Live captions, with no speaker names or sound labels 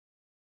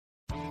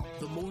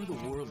The more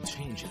the world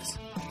changes,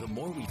 the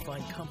more we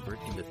find comfort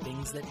in the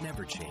things that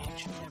never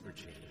change.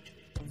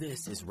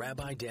 This is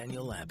Rabbi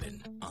Daniel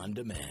Lapin On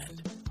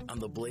Demand on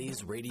the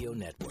Blaze Radio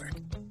Network.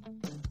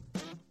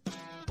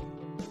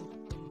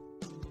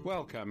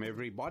 Welcome,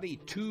 everybody,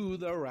 to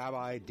the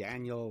Rabbi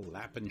Daniel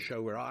Lapin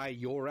Show, where I,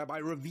 your rabbi,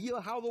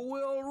 reveal how the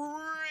world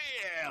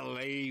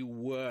really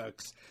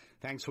works.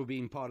 Thanks for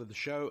being part of the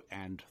show,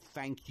 and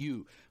thank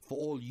you for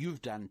all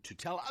you've done to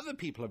tell other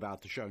people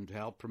about the show and to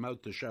help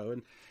promote the show.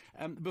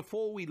 And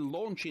before we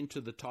launch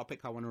into the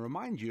topic, I want to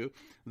remind you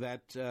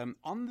that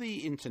on the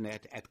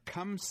internet at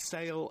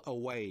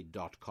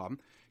comesailaway.com,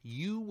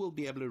 you will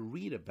be able to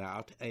read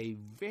about a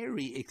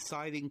very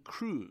exciting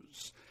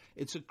cruise.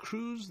 It's a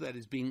cruise that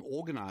is being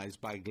organized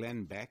by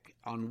Glenn Beck,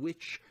 on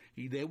which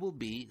there will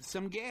be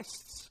some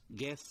guests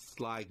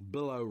like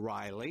Bill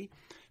O'Reilly,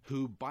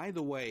 who, by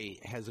the way,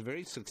 has a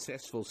very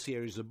successful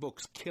series of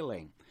books,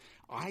 Killing.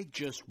 I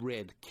just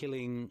read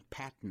Killing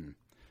Patton,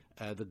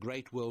 the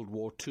great World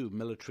War II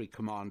military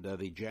commander,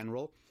 the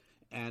general.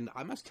 And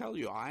I must tell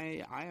you,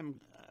 I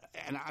am,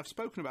 and I've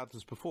spoken about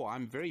this before,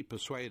 I'm very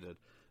persuaded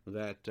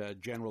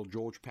that General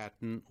George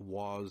Patton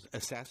was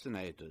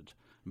assassinated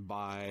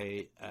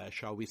by,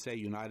 shall we say,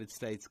 United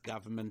States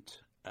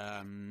government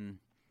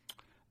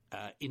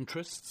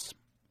interests.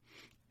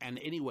 And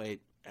anyway,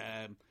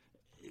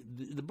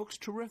 the book's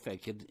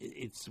terrific.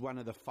 It's one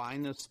of the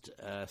finest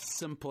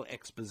simple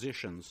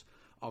expositions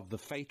of the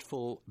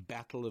fateful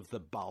Battle of the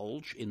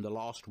Bulge in the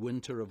last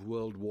winter of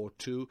World War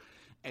II.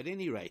 At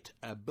any rate,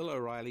 Bill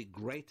O'Reilly,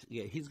 great.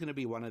 Yeah, he's going to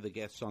be one of the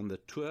guests on the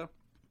tour.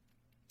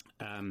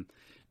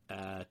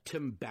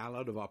 Tim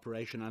Ballard of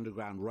Operation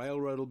Underground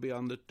Railroad will be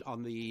on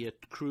the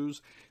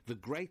cruise. The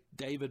great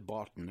David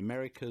Barton,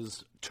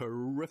 America's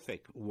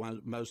terrific,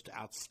 most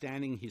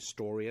outstanding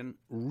historian,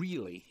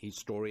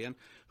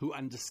 who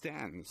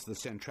understands the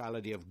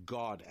centrality of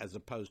God as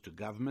opposed to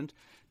government.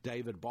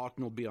 David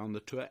Barton will be on the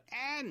tour,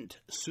 and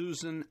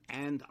Susan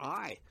and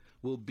I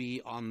will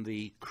be on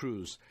the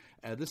cruise.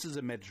 This is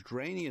a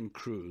Mediterranean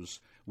cruise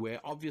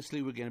where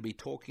obviously we're going to be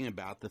talking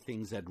about the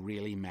things that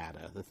really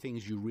matter, the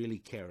things you really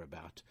care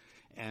about.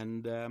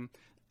 And, a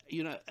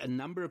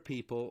number of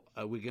people,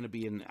 we're going to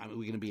be in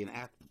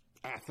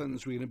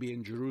Athens, we're going to be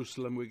in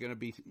Jerusalem, we're going to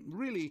be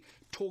really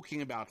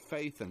talking about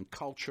faith and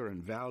culture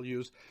and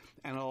values.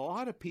 And a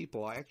lot of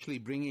people are actually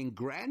bringing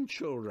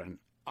grandchildren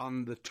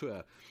on the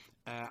tour.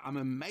 I'm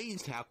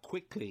amazed how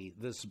quickly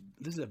this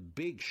is a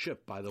big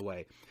ship, by the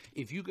way.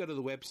 If you go to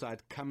the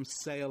website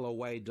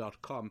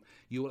comesailaway.com,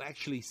 you will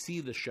actually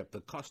see the ship, the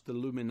Costa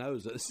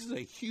Luminosa. This is a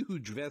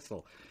huge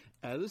vessel.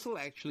 This will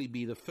actually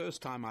be the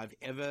first time I've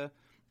ever,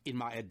 in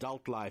my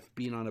adult life,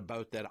 been on a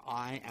boat that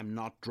I am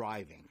not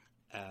driving.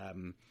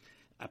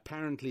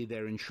 Apparently,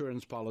 their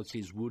insurance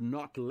policies would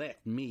not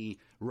let me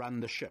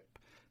run the ship.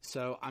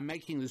 So I'm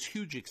making this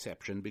huge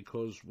exception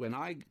because when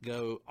I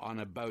go on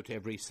a boat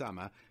every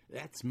summer,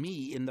 that's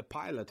me in the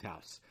pilot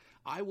house.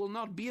 I will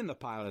not be in the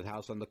pilot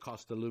house on the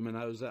Costa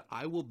Luminosa.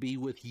 I will be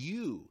with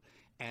you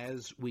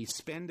as we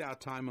spend our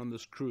time on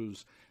this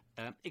cruise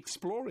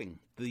exploring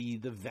the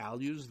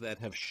values that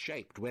have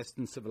shaped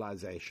Western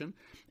civilization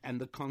and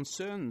the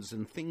concerns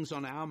and things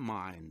on our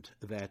mind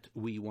that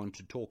we want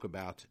to talk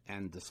about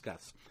and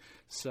discuss.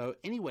 So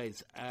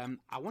anyways,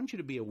 I want you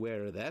to be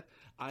aware of that.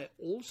 I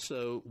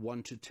also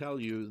want to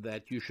tell you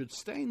that you should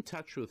stay in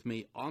touch with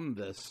me on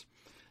this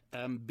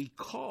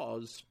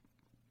because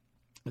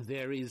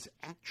there is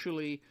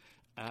actually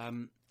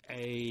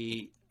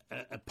a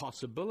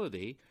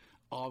possibility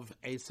of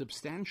a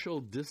substantial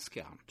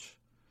discount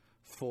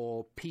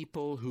for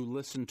people who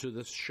listen to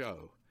this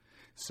show.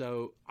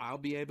 So I'll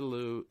be able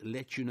to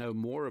let you know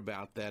more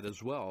about that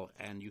as well.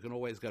 And you can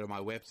always go to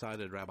my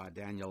website at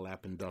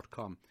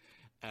rabbidaniellapin.com.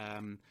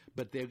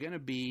 But there are going to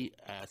be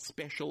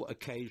special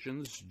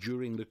occasions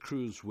during the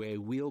cruise where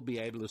we'll be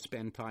able to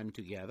spend time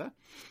together.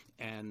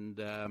 And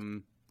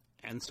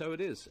so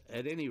it is.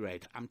 At any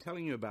rate, I'm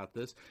telling you about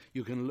this.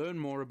 You can learn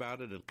more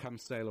about it at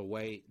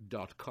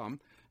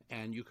comesailaway.com.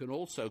 And you can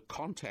also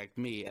contact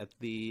me at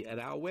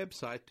our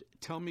website.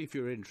 Tell me if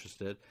you're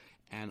interested,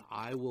 and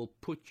I will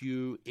put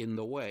you in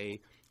the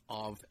way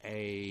of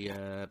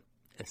a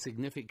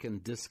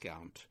significant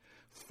discount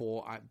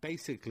for.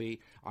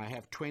 Basically, I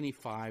have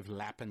 25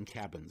 Lapin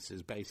cabins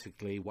is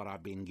basically what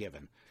I've been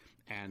given,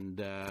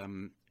 and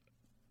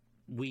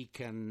we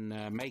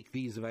can make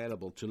these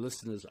available to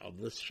listeners of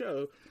this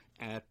show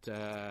at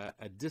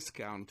a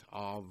discount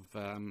of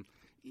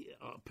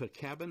per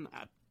cabin.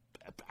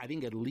 I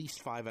think at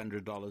least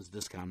 $500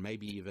 discount,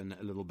 maybe even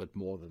a little bit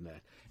more than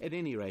that. At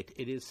any rate,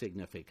 it is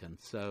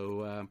significant.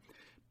 So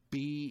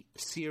be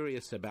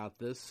serious about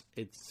this.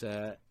 It's,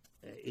 I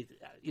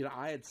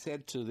had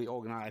said to the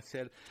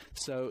organizer,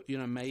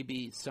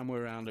 maybe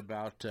somewhere around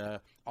about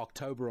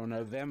October or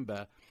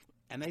November.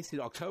 And they said,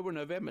 October,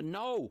 November?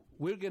 No,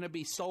 we're going to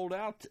be sold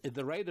out. At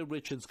the rate at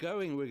which it's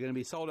going, we're going to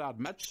be sold out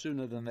much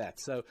sooner than that.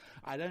 So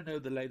I don't know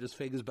the latest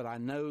figures, but I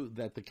know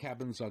that the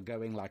cabins are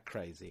going like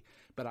crazy.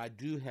 But I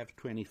do have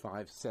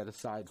 25 set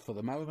aside for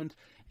the moment,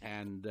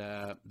 and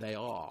they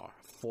are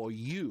for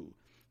you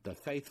the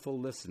faithful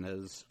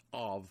listeners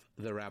of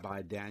the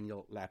Rabbi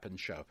Daniel Lapin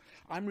Show.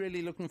 I'm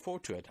really looking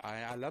forward to it.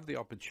 I love the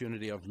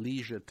opportunity of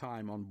leisure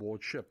time on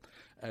board ship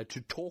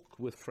to talk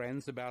with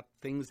friends about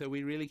things that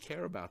we really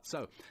care about.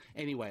 So,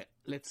 anyway,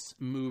 let's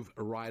move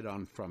right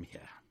on from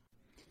here.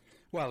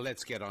 Well,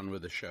 let's get on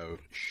with the show,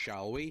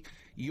 shall we?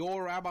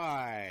 Your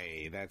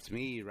Rabbi, that's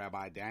me,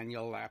 Rabbi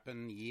Daniel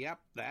Lapin. Yep,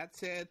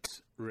 that's it,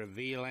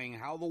 revealing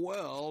how the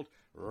world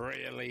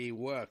really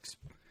works.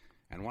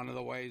 And one of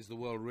the ways the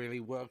world really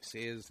works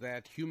is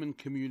that human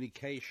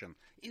communication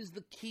is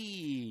the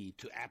key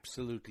to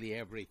absolutely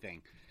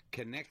everything.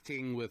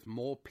 Connecting with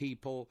more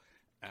people,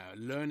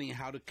 learning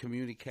how to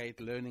communicate,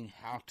 learning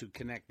how to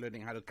connect,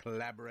 learning how to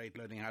collaborate,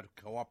 learning how to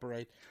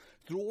cooperate.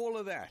 Through all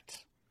of that,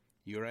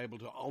 you're able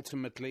to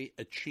ultimately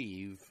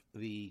achieve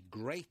the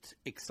great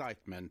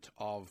excitement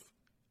of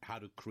how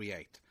to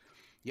create.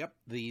 Yep,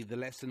 the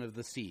lesson of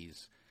the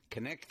C's.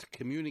 Connect,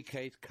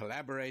 communicate,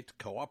 collaborate,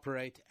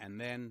 cooperate, and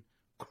then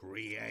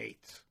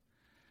create.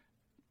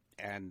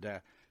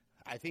 And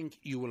I think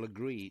you will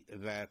agree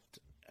that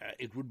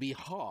it would be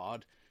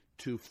hard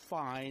to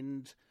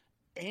find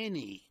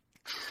any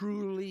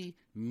truly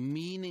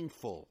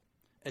meaningful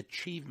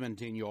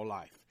achievement in your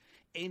life,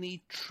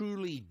 any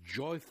truly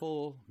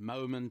joyful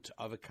moment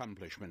of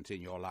accomplishment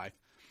in your life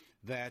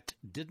that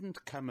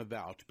didn't come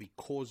about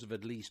because of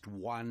at least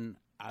one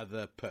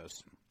other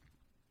person.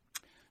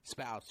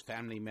 Spouse,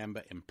 family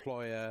member,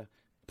 employer,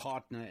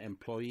 partner,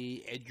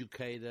 employee,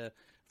 educator,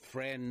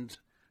 friend.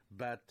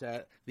 But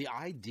the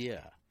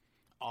idea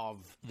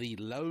of the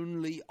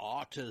lonely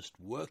artist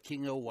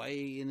working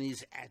away in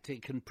his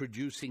attic and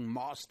producing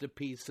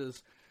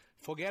masterpieces,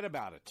 forget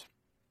about it.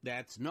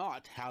 That's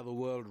not how the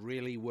world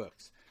really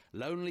works.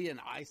 Lonely and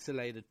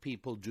isolated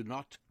people do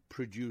not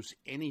produce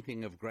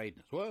anything of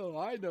greatness. Well,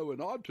 I know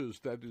an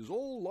artist that is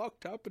all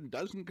locked up and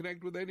doesn't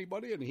connect with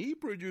anybody, and he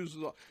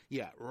produces...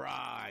 Yeah,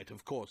 right,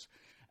 of course.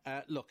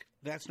 Look,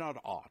 that's not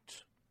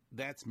art.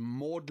 That's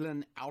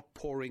maudlin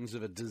outpourings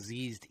of a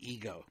diseased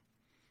ego.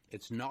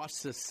 It's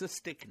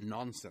narcissistic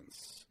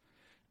nonsense.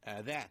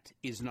 That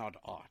is not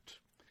art.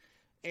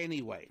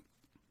 Anyway,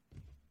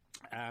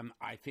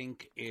 I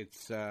think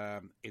it's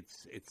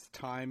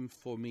time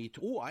for me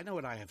to... Oh, I know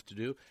what I have to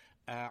do.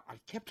 I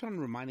kept on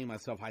reminding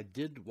myself I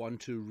did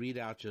want to read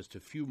out just a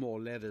few more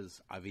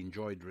letters I've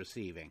enjoyed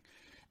receiving.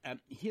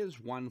 Here's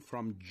one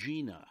from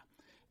Gina.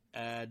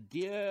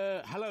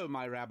 Hello,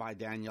 my Rabbi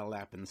Daniel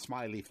Lapin,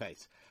 smiley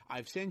face.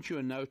 I've sent you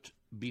a note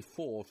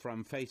before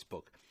from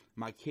Facebook.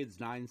 My kids,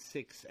 9,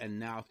 6, and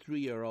now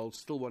 3-year-olds,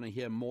 still want to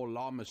hear more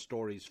llama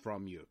stories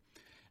from you.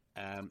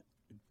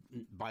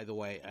 By the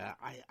way,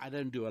 I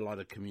don't do a lot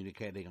of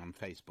communicating on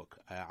Facebook.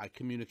 I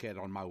communicate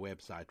on my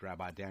website,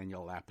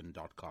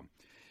 rabbidaniellapin.com.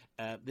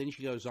 Then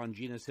she goes on,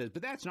 Gina says,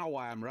 but that's not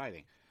why I'm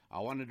writing. I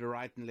wanted to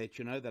write and let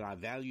you know that I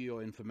value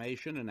your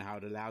information and how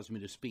it allows me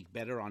to speak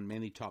better on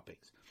many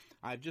topics.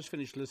 I've just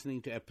finished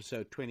listening to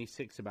episode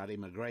 26 about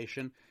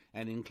immigration,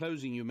 and in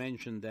closing you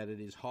mentioned that it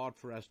is hard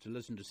for us to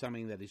listen to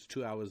something that is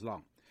 2 hours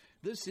long.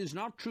 This is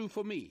not true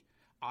for me.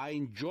 I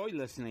enjoy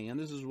listening, and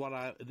this is what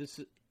I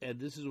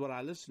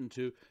listen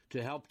to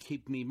help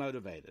keep me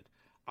motivated.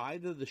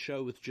 Either the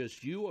show with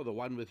just you or the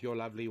one with your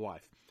lovely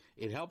wife.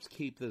 It helps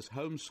keep this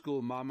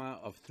homeschool mama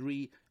of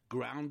 3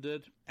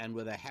 grounded and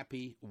with a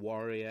happy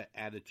warrior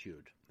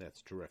attitude.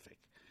 That's terrific.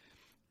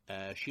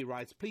 She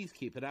writes, please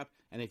keep it up,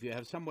 and if you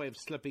have some way of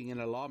slipping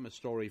in a llama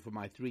story for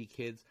my 3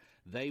 kids,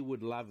 they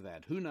would love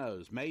that. Who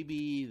knows?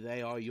 Maybe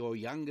they are your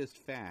youngest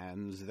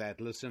fans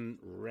that listen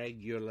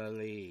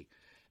regularly.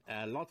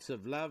 Lots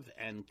of love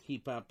and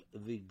keep up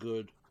the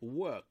good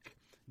work.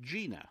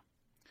 Gina.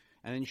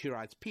 And then she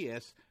writes,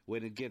 P.S.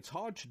 When it gets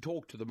hard to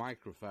talk to the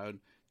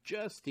microphone,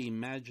 just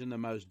imagine the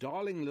most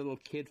darling little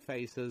kid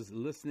faces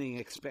listening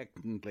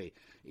expectantly,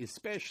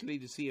 especially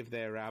to see if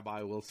their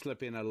rabbi will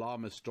slip in a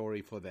llama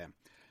story for them.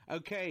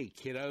 Okay,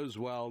 kiddos,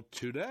 well,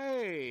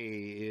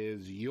 today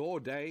is your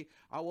day.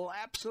 I will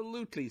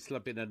absolutely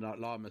slip in a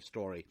llama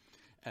story.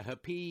 Her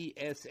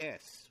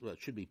PSS, well,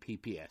 it should be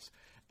PPS.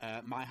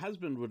 My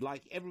husband would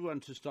like everyone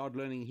to start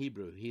learning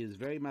Hebrew. He is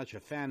very much a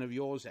fan of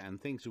yours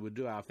and thinks it would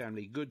do our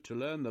family good to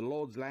learn the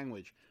Lord's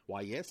language. Why,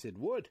 yes, it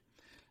would.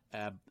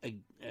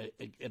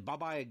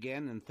 Bye-bye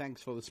again, and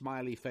thanks for the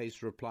smiley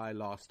face reply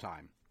last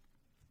time.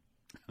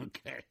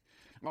 Okay.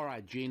 All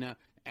right, Gina,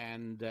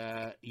 and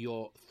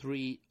your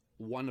 3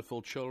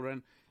 wonderful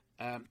children.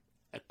 A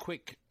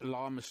quick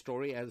llama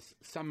story, as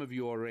some of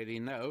you already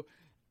know.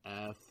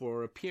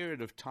 For a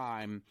period of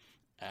time,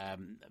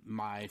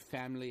 my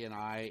family and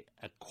I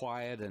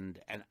acquired and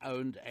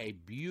owned a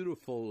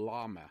beautiful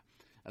llama.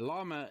 A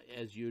llama,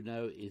 as you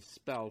know, is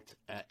spelt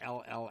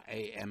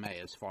L-L-A-M-A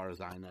as far as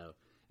I know.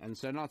 And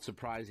so, not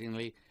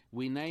surprisingly,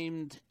 we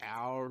named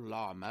our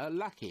llama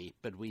Lucky,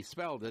 but we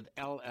spelled it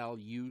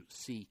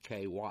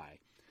L-L-U-C-K-Y.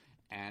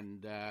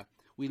 And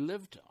we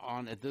lived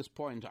at this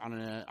point on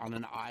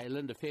an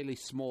island, a fairly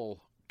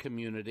small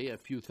community, a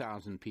few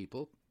thousand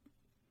people.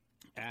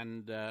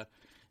 And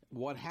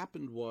what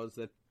happened was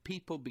that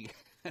people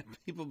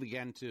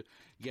began to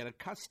get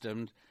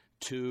accustomed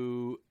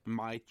to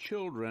my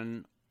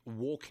children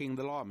walking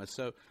the llama.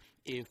 So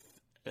if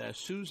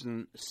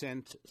Susan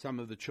sent some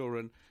of the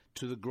children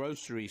to the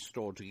grocery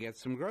store to get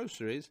some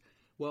groceries,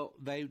 well,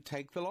 they would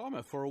take the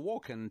llama for a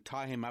walk and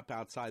tie him up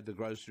outside the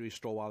grocery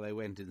store while they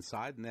went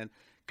inside, and then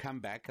come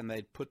back and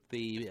they'd put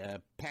the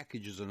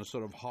packages in a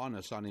sort of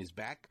harness on his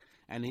back,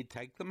 and he'd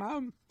take them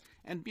home.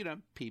 And,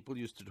 people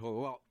used to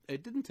talk. Well,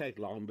 it didn't take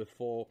long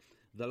before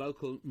the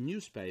local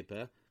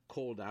newspaper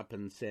called up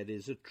and said,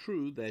 "Is it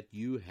true that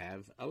you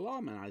have a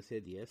llama?" And I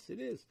said, "Yes, it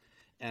is."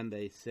 And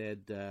they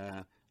said,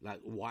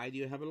 "Why do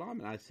you have a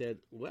llama?" And I said,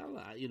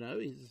 "Well,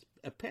 he's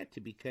a pet.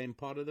 He became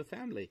part of the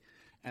family."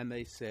 And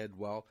they said,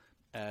 "Well,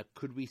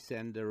 could we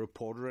send a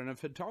reporter and a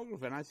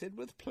photographer?" And I said,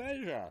 "With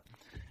pleasure."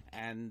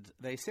 And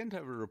they sent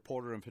over a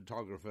reporter and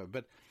photographer.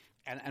 But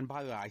and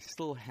by the way, I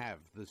still have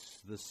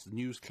this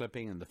news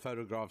clipping and the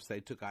photographs they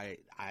took. I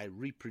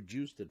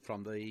reproduced it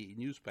from the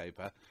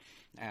newspaper,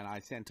 and I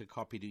sent a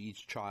copy to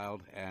each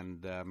child,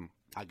 and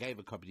I gave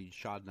a copy to each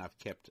child, and I've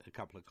kept a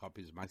couple of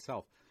copies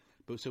myself.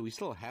 So we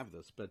still have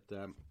this, but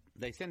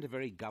they sent a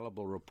very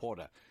gullible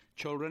reporter.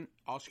 "Children,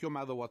 ask your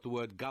mother what the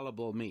word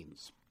gullible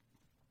means."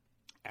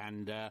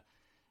 And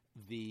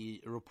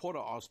the reporter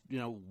asked,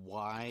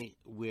 why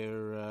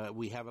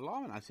we have a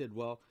llama. And I said,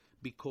 well,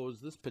 because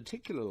this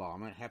particular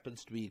llama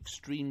happens to be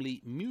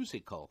extremely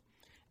musical.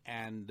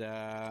 And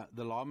the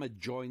llama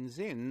joins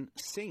in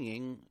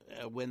singing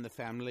when the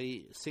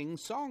family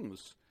sings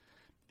songs.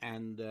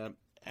 And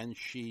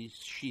she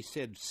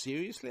said,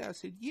 "Seriously?" I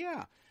said,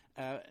 "Yeah."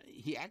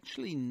 He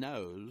actually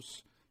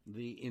knows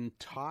the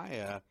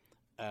entire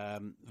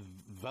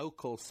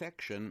vocal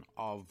section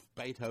of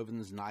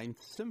Beethoven's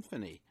Ninth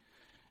Symphony.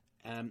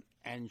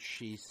 And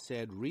she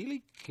said,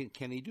 "Really?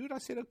 Can he do it?" I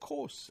said, "Of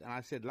course." And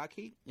I said,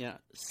 "Lucky,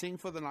 sing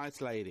for the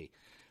nice lady."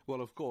 Well,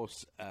 of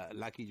course,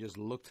 Lucky just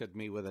looked at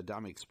me with a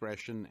dumb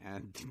expression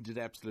and did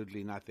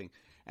absolutely nothing.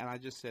 And I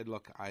just said,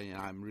 "Look,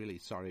 I'm really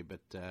sorry,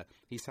 but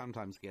he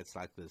sometimes gets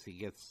like this. He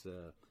gets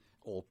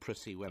all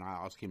prissy when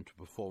I ask him to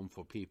perform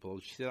for people."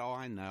 She said, "Oh,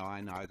 I know.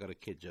 I got a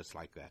kid just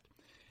like that."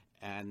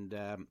 And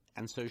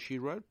so she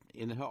wrote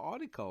in her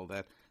article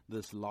that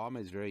this llama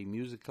is very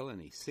musical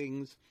and he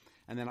sings.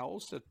 And then I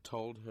also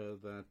told her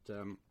that,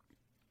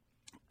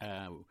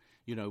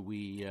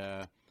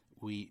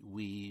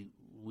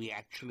 we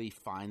actually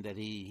find that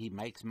he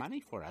makes money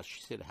for us.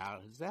 She said, "How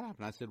does that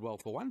happen?" I said, "Well,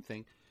 for one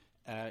thing,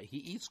 he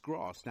eats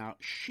grass." Now,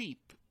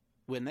 sheep,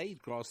 when they eat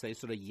grass, they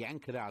sort of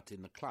yank it out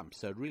in the clumps,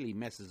 so it really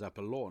messes up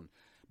a lawn.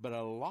 But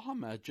a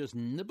llama just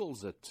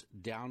nibbles it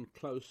down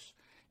close,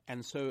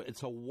 and so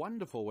it's a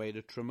wonderful way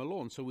to trim a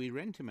lawn. So we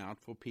rent him out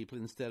for people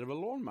instead of a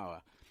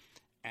lawnmower.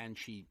 And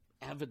she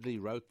avidly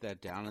wrote that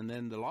down. And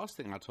then the last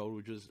thing I told her,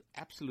 which was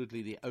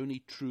absolutely the only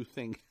true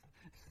thing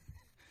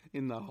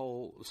in the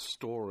whole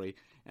story,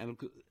 and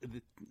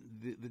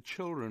the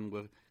children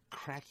were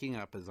cracking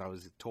up as I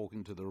was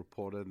talking to the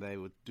reporter, and they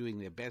were doing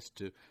their best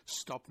to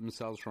stop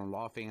themselves from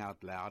laughing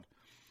out loud.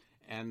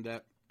 And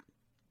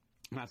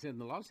I said,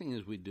 the last thing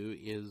is we do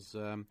is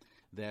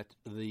that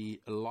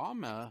the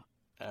llama,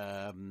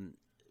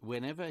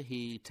 whenever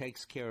he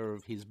takes care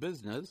of his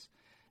business,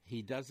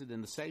 he does it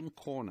in the same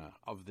corner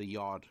of the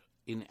yard,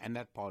 and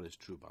that part is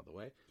true, by the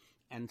way.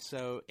 And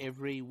so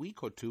every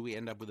week or two, we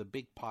end up with a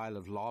big pile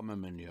of llama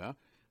manure,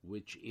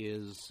 which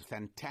is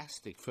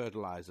fantastic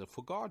fertilizer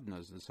for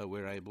gardeners. And so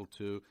we're able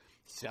to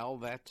sell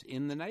that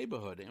in the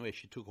neighborhood. Anyway,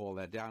 she took all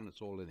that down.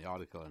 It's all in the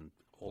article and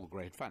all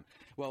great fun.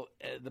 Well,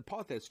 the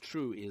part that's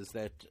true is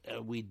that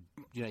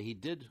he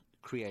did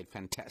create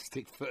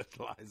fantastic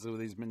fertilizer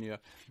with his manure.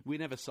 We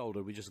never sold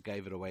it. We just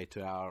gave it away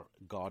to our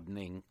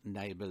gardening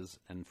neighbors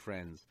and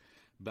friends.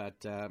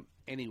 But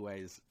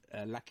anyways,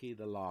 Lucky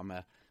the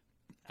llama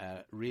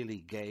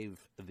really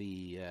gave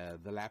the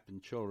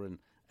Lapin children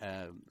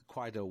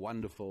quite a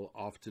wonderful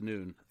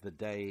afternoon the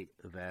day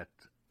that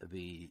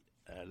the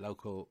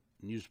local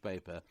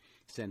newspaper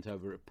sent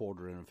over a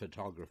reporter and a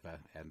photographer,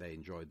 and they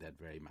enjoyed that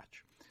very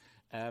much.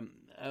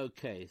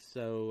 Okay,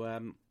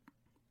 so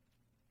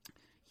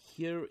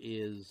here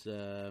is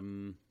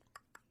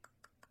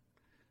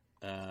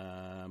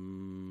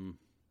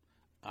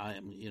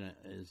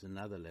is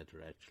another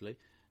letter actually.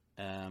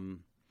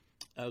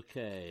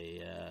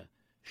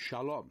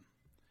 Shalom.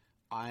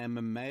 I am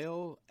a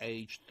male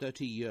aged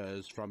 30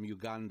 years from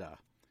Uganda.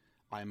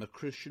 I am a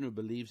Christian who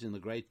believes in the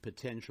great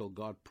potential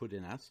God put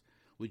in us,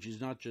 which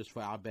is not just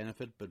for our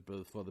benefit, but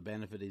for the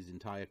benefit of his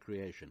entire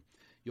creation.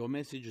 Your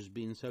message has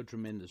been so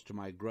tremendous to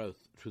my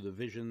growth through the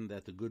vision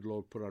that the good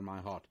Lord put on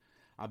my heart.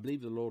 I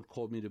believe the Lord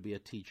called me to be a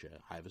teacher.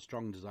 I have a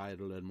strong desire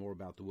to learn more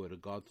about the Word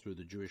of God through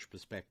the Jewish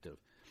perspective.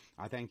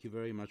 I thank you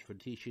very much for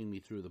teaching me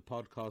through the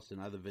podcast and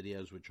other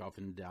videos which I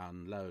often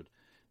download.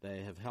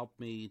 They have helped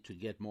me to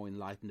get more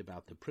enlightened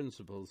about the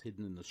principles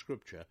hidden in the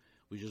Scripture,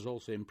 which has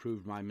also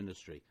improved my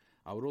ministry.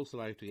 I would also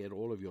like to get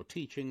all of your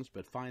teachings,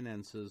 but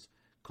finances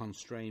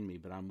constrain me,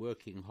 but I'm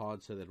working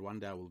hard so that one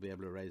day I will be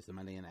able to raise the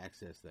money and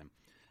access them.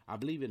 I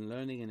believe in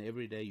learning, and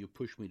every day you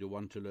push me to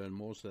want to learn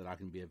more so that I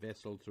can be a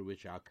vessel through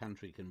which our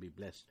country can be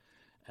blessed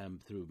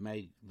through.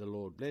 May the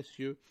Lord bless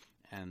you,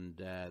 and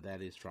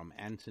that is from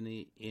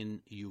Anthony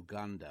in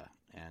Uganda.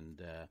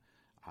 And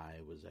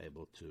I was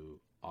able to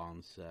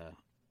answer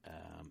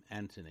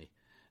Anthony.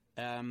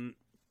 I'll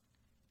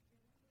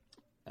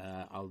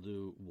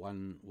do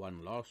one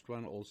last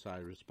one. Also, I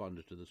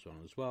responded to this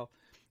one as well.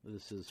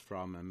 This is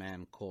from a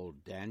man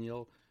called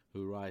Daniel,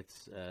 who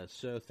writes,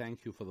 Sir,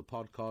 thank you for the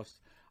podcast.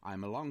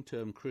 I'm a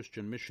long-term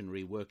Christian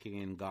missionary working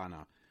in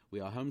Ghana. We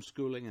are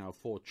homeschooling our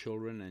 4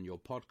 children, and your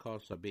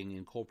podcasts are being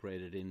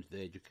incorporated into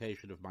the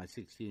education of my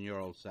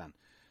 16-year-old son.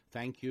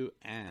 Thank you,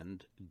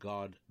 and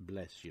God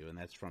bless you. And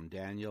that's from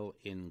Daniel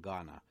in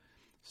Ghana.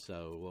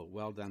 So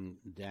well done,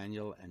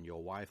 Daniel, and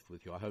your wife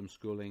with your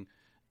homeschooling.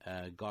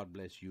 God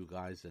bless you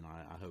guys, and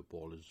I hope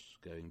all is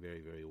going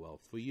very, very well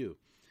for you.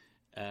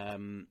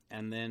 And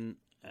then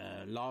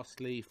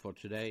lastly for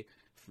today,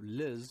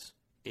 Liz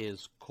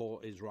is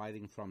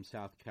writing from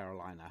South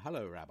Carolina.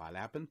 Hello, Rabbi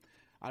Lapin.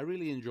 I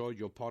really enjoyed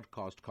your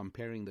podcast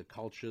comparing the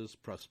cultures,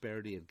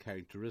 prosperity, and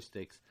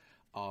characteristics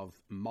of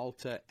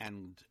Malta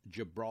and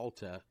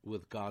Gibraltar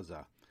with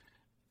Gaza.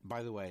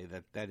 By the way,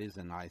 that is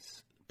a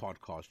nice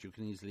podcast. You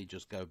can easily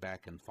just go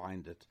back and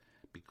find it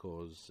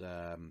because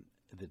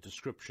the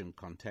description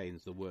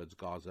contains the words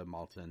Gaza,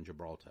 Malta, and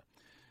Gibraltar.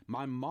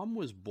 My mom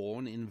was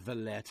born in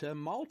Valletta,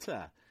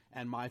 Malta,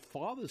 and my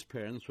father's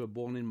parents were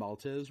born in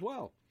Malta as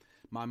well.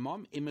 My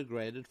mom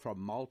immigrated from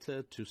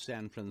Malta to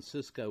San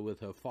Francisco with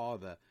her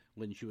father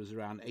when she was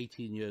around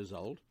 18 years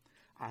old.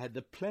 I had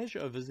the pleasure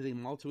of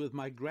visiting Malta with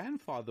my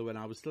grandfather when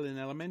I was still in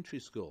elementary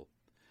school.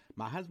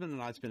 My husband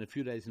and I spent a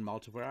few days in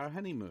Malta for our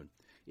honeymoon.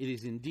 It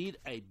is indeed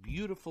a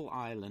beautiful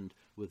island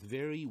with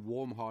very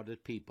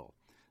warm-hearted people.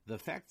 The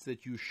facts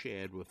that you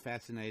shared were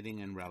fascinating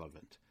and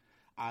relevant.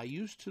 I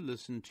used to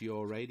listen to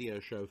your radio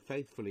show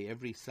faithfully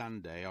every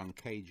Sunday on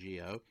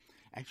KGO.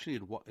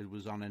 Actually, it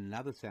was on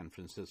another San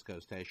Francisco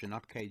station,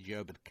 not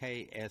KGO, but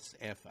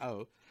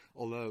KSFO,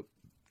 although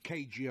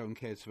KGO and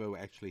KSFO were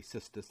actually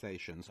sister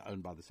stations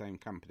owned by the same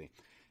company.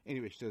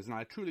 Anyway, she says, and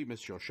I truly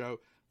miss your show.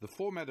 The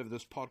format of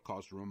this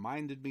podcast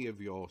reminded me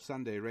of your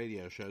Sunday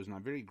radio shows, and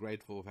I'm very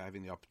grateful for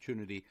having the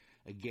opportunity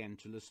again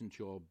to listen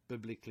to your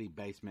biblically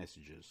based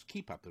messages.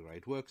 Keep up the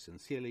great work.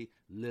 Sincerely,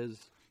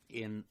 Liz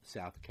in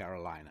South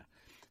Carolina.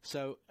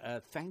 So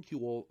thank you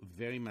all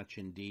very much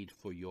indeed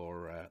for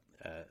your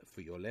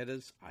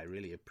letters. I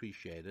really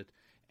appreciate it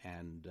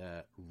and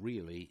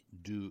really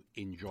do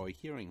enjoy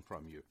hearing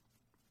from you.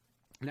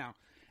 Now,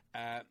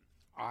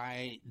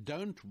 I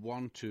don't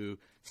want to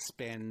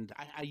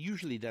I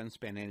usually don't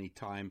spend any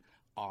time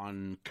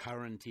on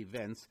current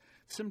events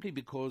simply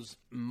because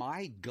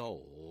my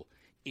goal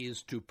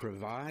is to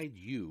provide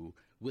you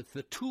with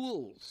the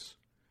tools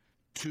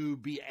to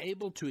be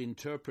able to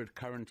interpret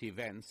current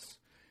events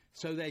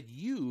so that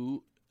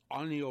you,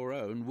 on your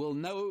own, will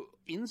know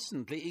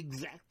instantly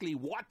exactly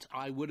what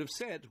I would have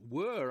said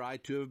were I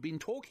to have been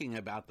talking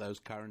about those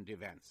current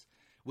events,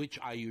 which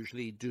I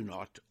usually do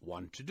not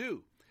want to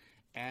do.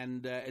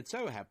 And it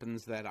so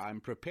happens that I'm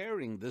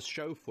preparing this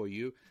show for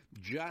you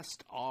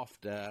just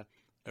after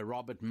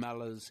Robert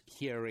Mueller's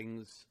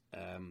hearings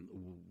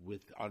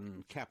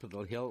on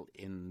Capitol Hill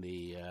in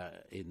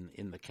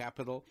the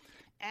Capitol,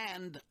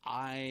 and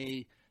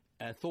I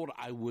thought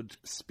I would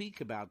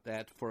speak about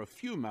that for a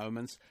few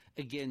moments,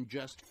 again,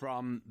 just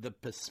from the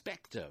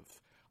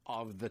perspective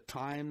of the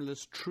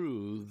timeless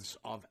truths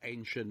of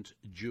ancient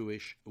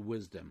Jewish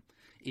wisdom,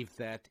 if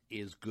that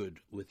is good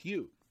with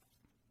you.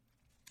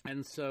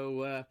 And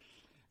so,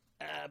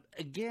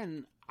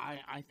 again,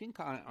 I think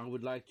I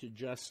would like to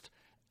just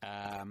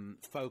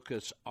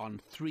focus on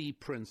 3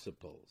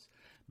 principles.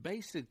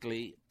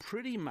 Basically,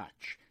 pretty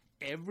much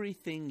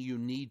everything you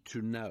need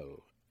to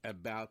know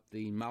about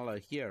the Mueller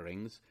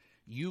hearings,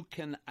 you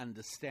can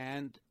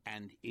understand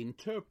and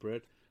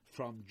interpret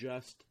from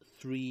just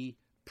 3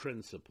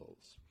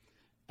 principles.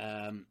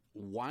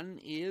 One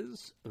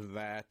is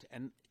that,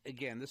 and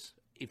again, this,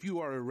 if you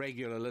are a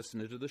regular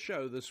listener to the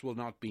show, this will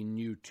not be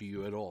new to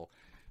you at all.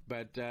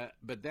 But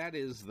that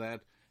is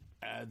that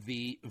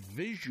the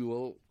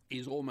visual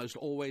is almost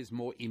always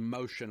more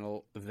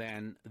emotional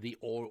than the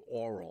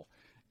oral.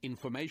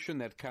 Information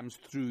that comes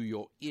through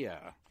your ear,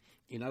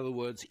 in other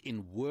words,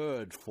 in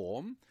word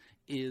form,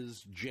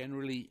 is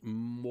generally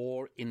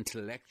more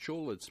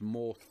intellectual, it's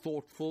more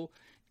thoughtful,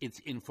 it's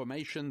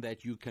information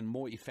that you can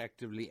more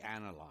effectively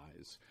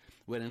analyze.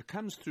 When it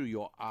comes through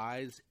your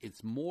eyes,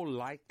 it's more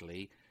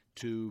likely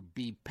to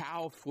be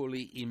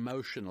powerfully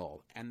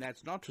emotional. And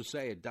that's not to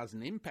say it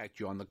doesn't impact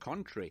you. On the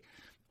contrary,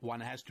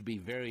 one has to be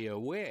very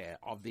aware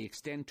of the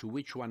extent to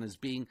which one is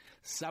being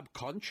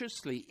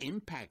subconsciously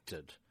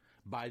impacted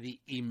by the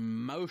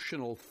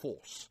emotional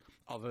force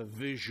of a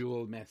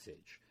visual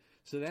message.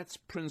 So that's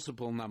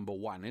principle number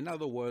 1. In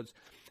other words,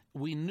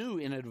 we knew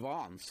in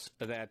advance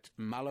that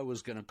Mueller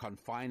was going to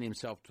confine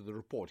himself to the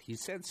report. He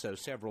said so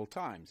several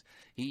times.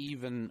 He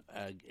even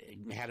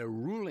had a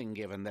ruling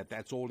given that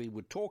that's all he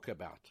would talk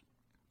about.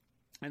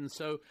 And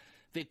so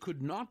there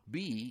could not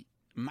be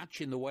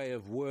much in the way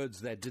of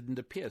words that didn't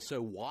appear.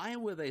 So why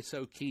were they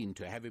so keen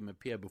to have him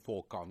appear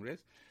before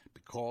Congress?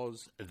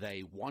 because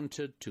they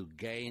wanted to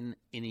gain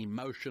an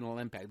emotional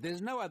impact.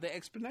 There's no other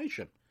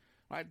explanation,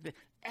 right?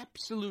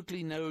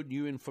 Absolutely no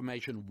new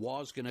information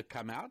was going to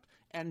come out,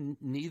 and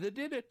neither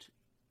did it.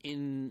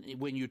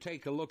 When you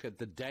take a look at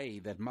the day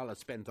that Mueller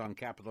spent on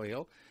Capitol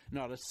Hill,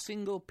 not a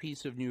single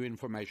piece of new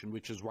information,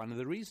 which is one of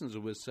the reasons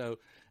it was so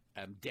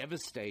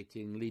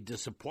devastatingly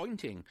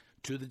disappointing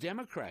to the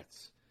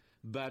Democrats.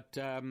 But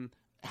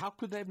how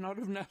could they not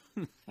have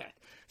known that?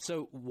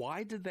 So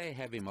why did they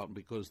have him on?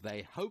 Because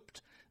they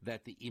hoped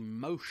that the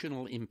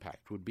emotional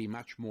impact would be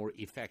much more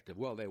effective.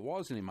 Well, there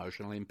was an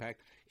emotional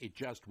impact. It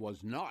just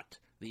was not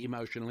the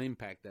emotional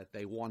impact that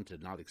they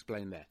wanted, and I'll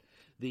explain that.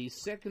 The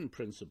second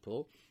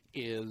principle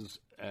is,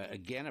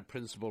 again, a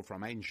principle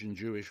from ancient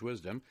Jewish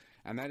wisdom,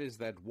 and that is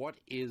that what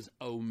is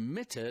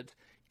omitted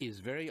is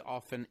very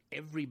often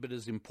every bit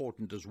as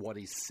important as what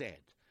is said.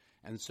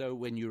 And so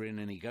when you're in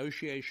a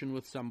negotiation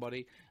with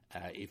somebody,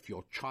 if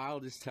your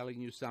child is telling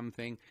you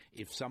something,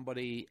 if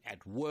somebody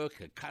at work,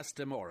 a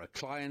customer or a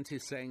client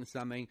is saying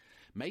something,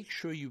 make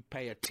sure you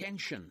pay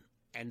attention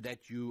and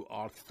that you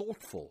are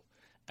thoughtful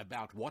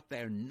about what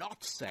they're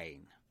not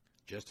saying,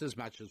 just as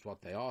much as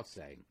what they are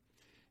saying.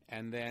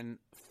 And then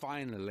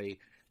finally,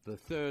 the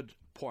third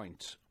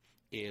point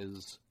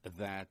is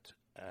that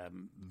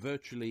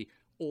virtually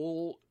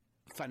all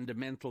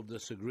fundamental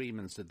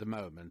disagreements at the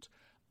moment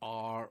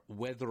are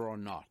whether or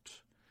not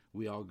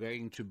we are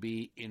going to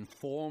be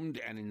informed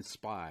and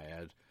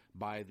inspired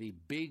by the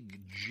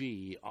big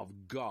G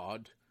of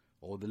God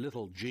or the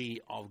little g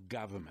of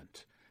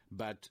government.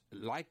 But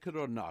like it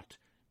or not,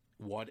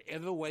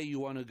 whatever way you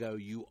want to go,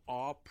 you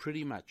are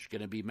pretty much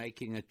going to be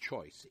making a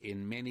choice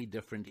in many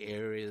different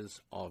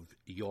areas of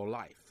your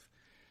life,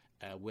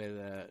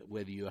 whether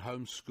you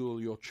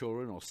homeschool your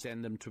children or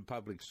send them to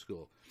public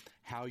school,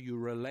 how you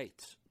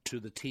relate to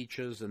the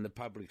teachers in the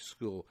public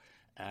school,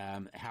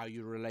 how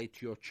you relate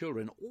to your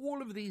children.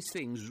 All of these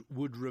things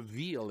would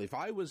reveal, if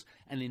I was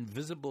an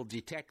invisible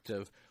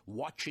detective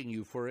watching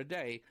you for a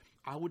day,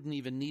 I wouldn't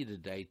even need a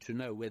day to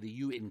know whether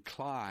you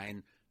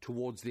incline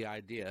towards the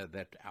idea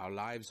that our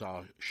lives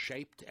are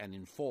shaped and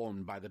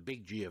informed by the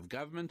big G of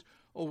government,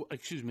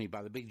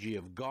 by the big G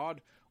of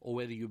God, or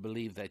whether you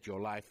believe that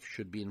your life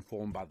should be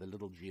informed by the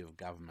little g of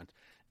government.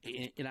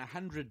 In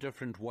 100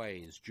 different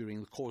ways during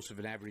the course of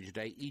an average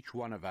day, each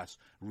one of us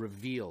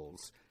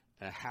reveals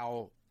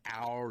how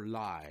our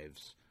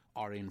lives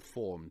are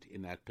informed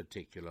in that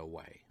particular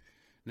way.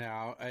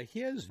 Now,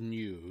 here's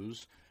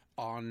news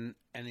on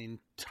an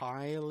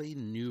entirely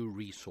new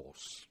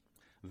resource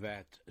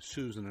that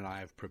Susan and I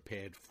have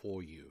prepared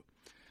for you.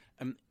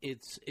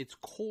 It's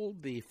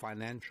called the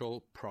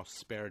Financial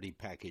Prosperity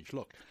Package.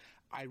 Look,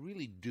 I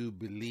really do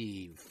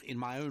believe in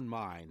my own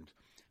mind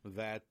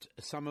that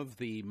some of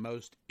the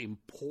most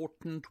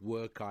important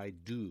work I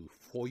do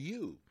for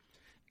you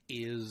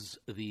is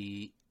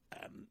the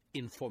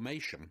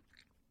information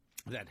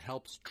that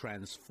helps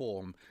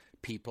transform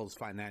people's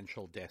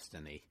financial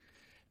destiny.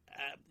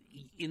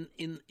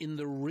 In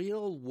the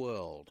real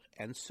world,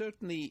 and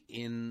certainly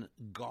in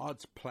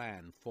God's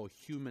plan for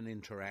human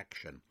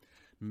interaction,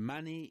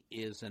 money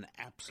is an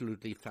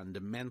absolutely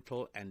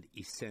fundamental and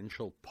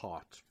essential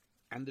part.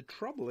 And the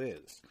trouble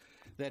is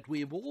that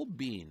we've all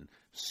been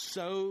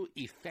so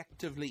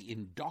effectively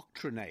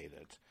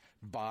indoctrinated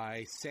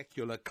by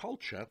secular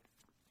culture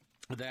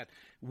that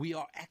we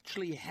are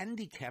actually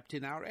handicapped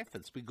in our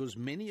efforts, because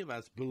many of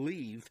us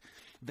believe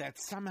that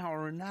somehow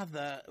or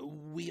another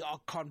we are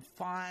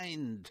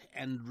confined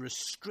and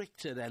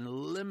restricted and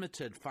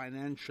limited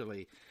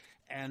financially,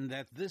 and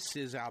that this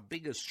is our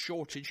biggest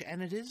shortage,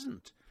 and it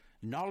isn't.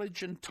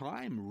 Knowledge and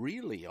time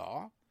really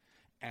are,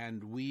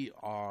 and we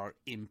are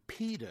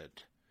impeded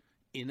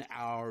in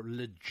our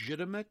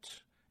legitimate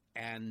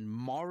and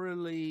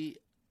morally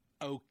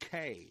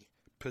okay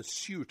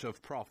pursuit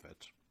of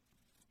profit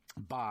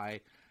by,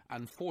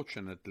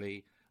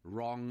 unfortunately,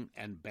 wrong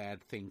and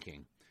bad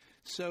thinking.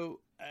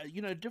 So,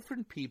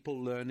 different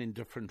people learn in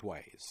different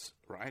ways,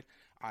 right?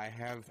 I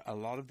have a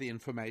lot of the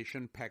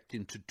information packed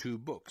into 2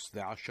 books,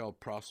 Thou Shalt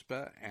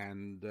Prosper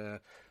and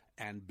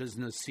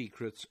Business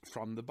Secrets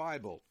from the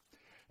Bible.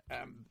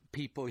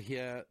 People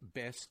hear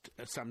best,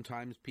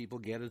 sometimes people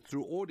get it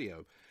through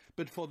audio.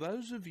 But for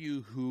those of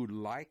you who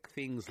like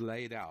things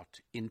laid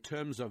out in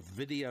terms of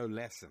video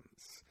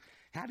lessons,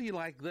 how do you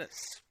like this?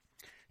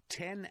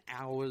 10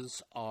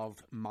 hours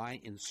of my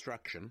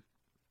instruction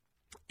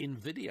in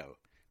video,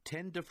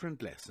 10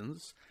 different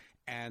lessons,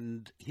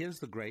 and here's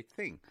the great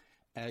thing.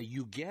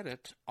 You get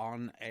it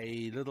on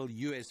a little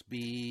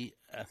USB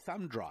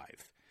thumb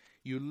drive.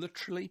 You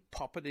literally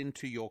pop it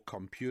into your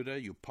computer,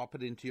 you pop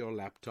it into your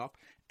laptop,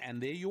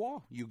 and there you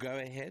are. You go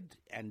ahead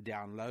and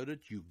download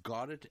it. You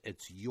got it.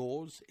 It's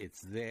yours.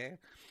 It's there.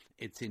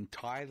 It's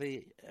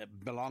entirely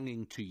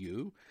belonging to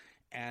you.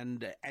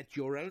 And at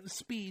your own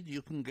speed,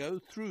 you can go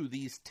through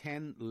these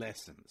 10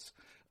 lessons.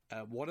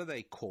 What are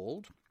they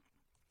called?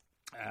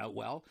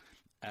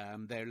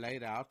 They're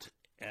laid out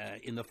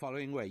in the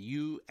following way.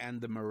 You and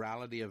the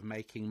morality of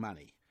making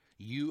money.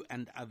 You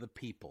and other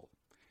people.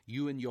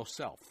 You and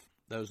yourself.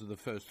 Those are the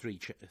first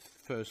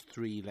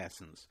three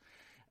lessons.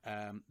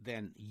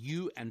 Then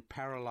You and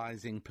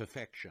Paralyzing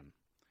Perfection.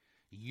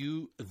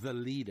 You, the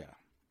Leader.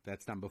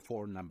 That's number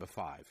 4 and number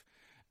 5.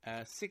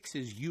 6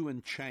 is You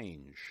and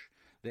Change.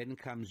 Then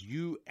comes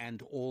You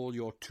and All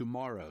Your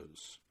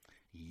Tomorrows.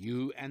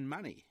 You and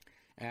Money.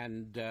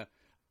 And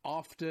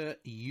after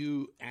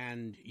You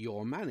and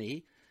Your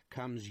Money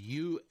comes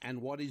You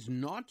and What Is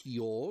Not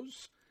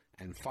Yours.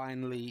 And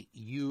finally,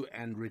 You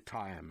and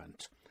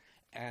Retirement.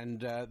 And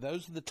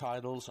those are the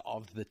titles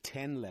of the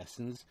 10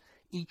 lessons.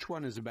 Each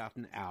one is about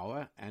an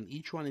hour, and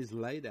each one is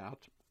laid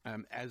out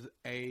as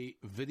a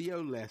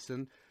video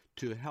lesson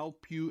to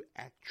help you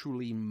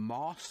actually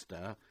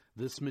master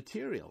this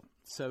material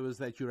so as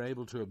that you're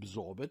able to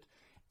absorb it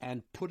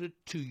and put it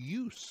to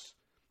use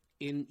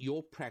in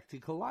your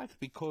practical life.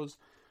 Because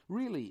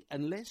really,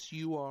 unless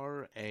you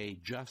are a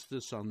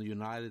justice on the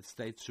United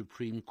States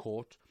Supreme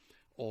Court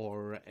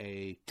or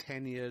a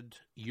tenured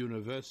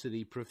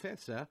university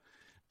professor,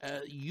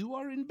 you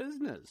are in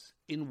business.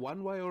 In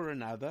one way or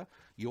another,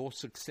 your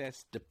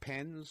success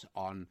depends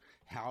on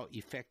how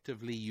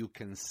effectively you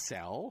can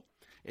sell.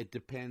 It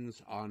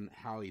depends on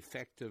how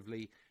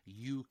effectively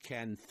you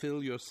can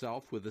fill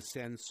yourself with a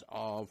sense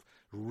of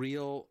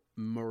real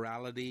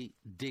morality,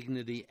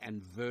 dignity,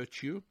 and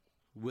virtue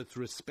with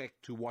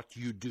respect to what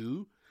you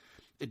do.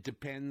 It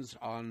depends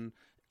on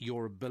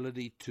your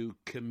ability to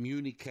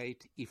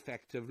communicate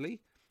effectively.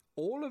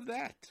 All of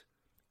that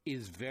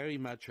is very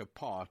much a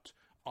part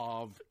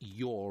of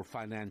your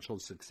financial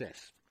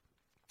success.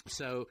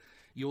 So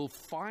you'll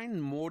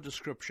find more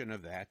description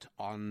of that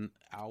on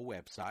our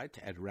website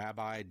at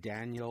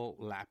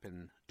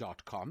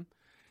rabbidaniellapin.com.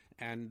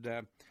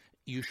 And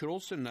you should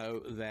also know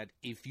that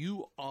if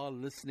you are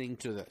listening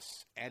to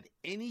this at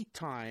any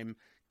time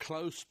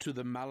close to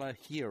the Mueller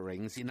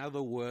hearings, in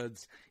other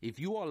words, if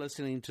you are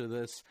listening to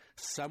this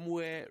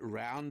somewhere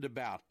round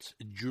about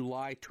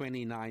July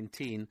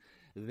 2019,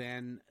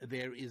 then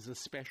there is a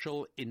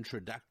special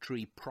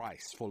introductory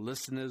price for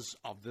listeners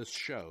of this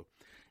show.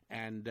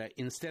 And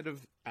instead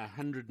of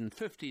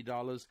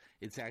 $150,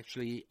 it's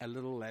actually a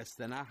little less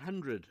than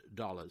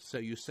 $100. So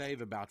you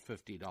save about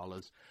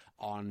 $50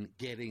 on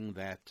getting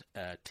that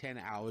 10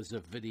 hours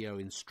of video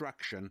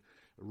instruction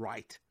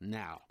right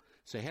now.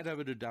 So head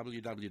over to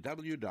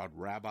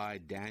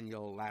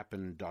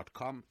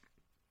www.rabbidaniellapin.com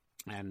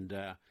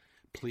and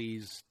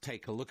please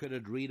take a look at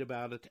it, read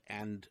about it,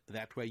 and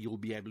that way you'll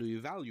be able to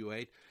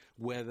evaluate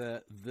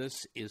whether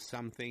this is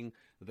something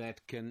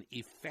that can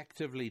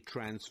effectively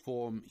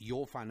transform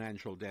your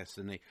financial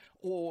destiny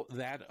or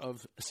that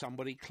of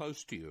somebody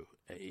close to you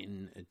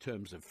in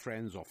terms of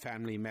friends or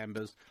family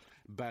members.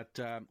 But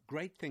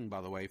great thing,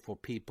 by the way, for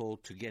people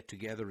to get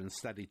together and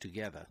study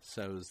together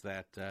so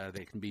that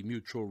there can be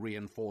mutual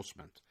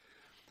reinforcement.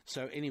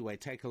 So anyway,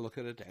 take a look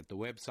at it at the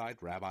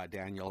website,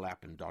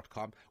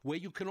 rabbidaniellapin.com, where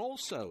you can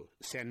also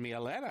send me a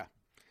letter.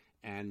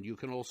 And you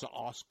can also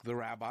ask the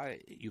rabbi.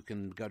 You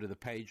can go to the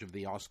page of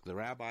the Ask the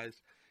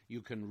Rabbis. You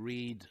can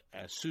read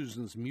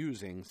Susan's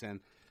musings.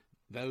 And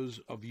those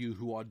of you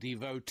who are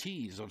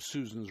devotees of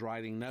Susan's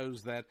writing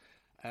knows that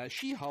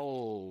she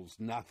holds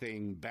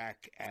nothing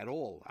back at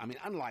all. I mean,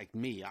 unlike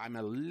me, I'm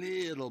a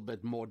little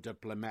bit more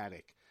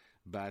diplomatic.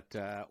 But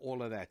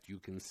all of that you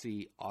can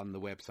see on the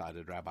website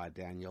at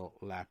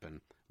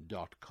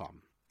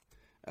rabbidaniellapin.com.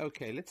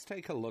 Okay, let's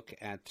take a look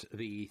at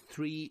the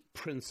 3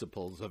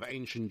 principles of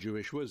ancient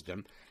Jewish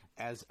wisdom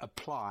as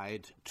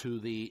applied to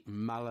the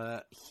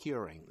Mueller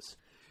hearings.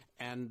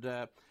 And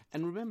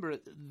remember,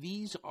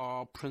 these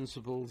are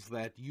principles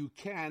that you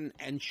can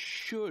and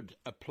should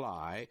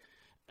apply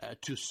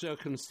to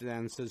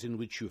circumstances in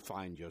which you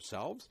find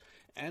yourselves,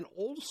 and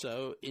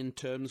also in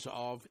terms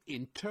of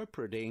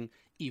interpreting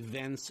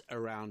events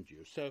around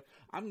you. So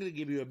I'm going to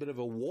give you a bit of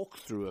a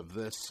walkthrough of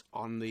this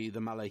on the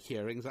Mueller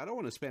hearings. I don't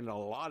want to spend a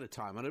lot of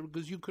time on it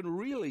because you can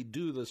really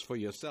do this for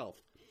yourself.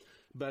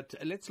 But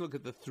let's look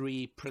at the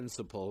 3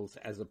 principles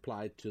as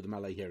applied to the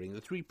Mueller hearing.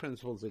 The 3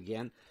 principles,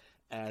 again,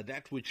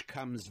 that which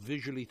comes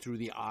visually through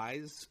the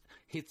eyes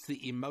hits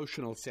the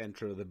emotional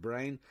center of the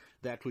brain.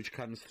 That which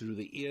comes through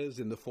the ears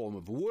in the form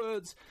of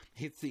words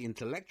hits the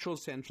intellectual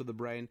center of the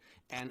brain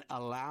and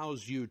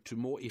allows you to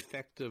more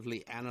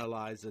effectively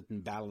analyze it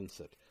and balance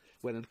it.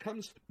 When it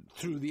comes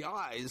through the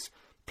eyes,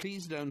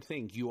 please don't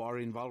think you are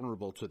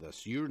invulnerable to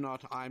this. You're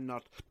not, I'm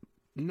not,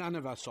 none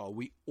of us are.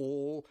 We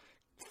all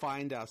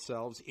find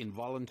ourselves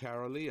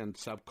involuntarily and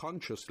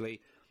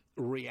subconsciously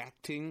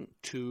reacting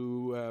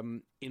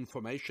to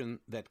information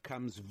that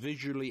comes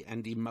visually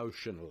and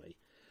emotionally.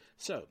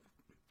 So,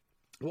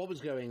 what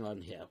was going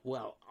on here?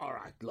 Well, all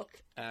right,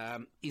 look.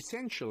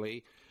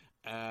 Essentially,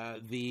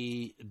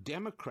 the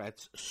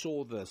Democrats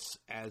saw this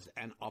as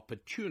an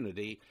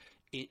opportunity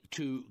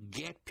to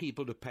get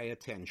people to pay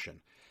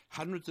attention.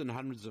 Hundreds and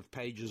hundreds of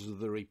pages of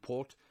the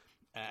report.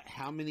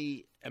 How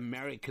many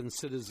American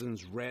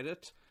citizens read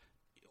it?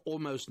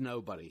 Almost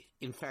nobody.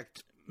 In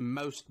fact,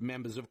 most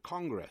members of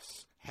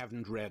Congress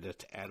haven't read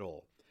it at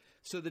all.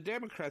 So the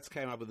Democrats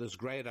came up with this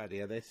great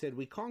idea. They said,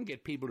 we can't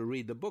get people to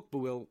read the book, but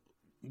we'll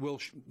we'll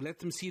let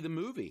them see the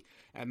movie,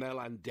 and they'll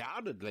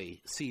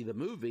undoubtedly see the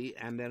movie,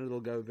 and then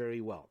it'll go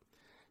very well.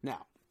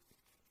 Now,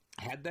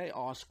 had they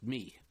asked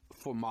me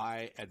for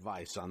my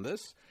advice on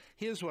this,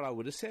 here's what I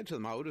would have said to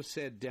them. I would have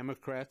said,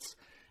 Democrats,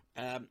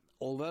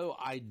 although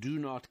I do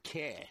not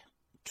care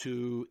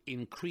to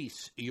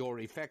increase your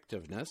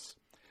effectiveness,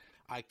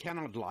 I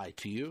cannot lie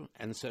to you,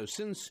 and so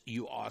since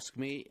you ask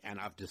me and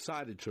I've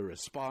decided to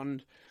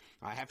respond,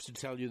 I have to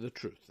tell you the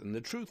truth. And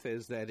the truth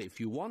is that if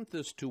you want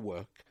this to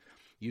work,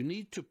 you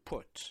need to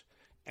put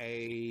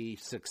a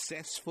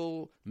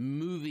successful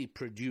movie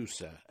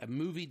producer, a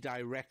movie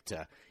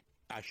director,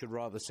 I should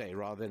rather say,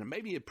 rather than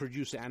maybe a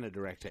producer and a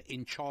director,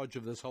 in charge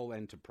of this whole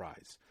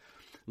enterprise.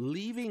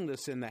 Leaving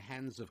this in the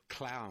hands of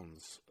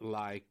clowns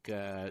like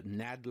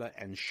Nadler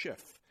and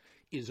Schiff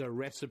is a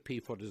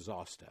recipe for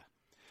disaster,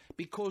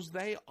 because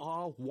they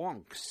are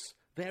wonks.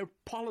 They're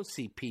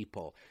policy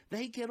people.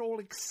 They get all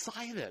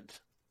excited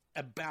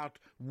about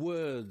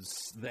words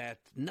that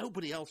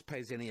nobody else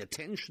pays any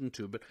attention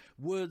to, but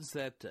words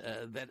that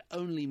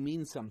only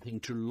mean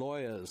something to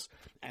lawyers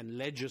and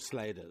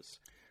legislators.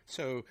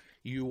 So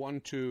you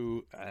want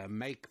to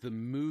make the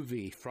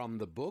movie from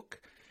the book,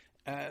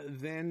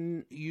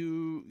 then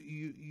you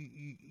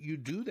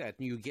do that,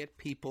 and you get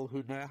people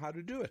who know how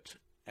to do it.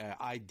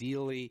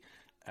 Ideally,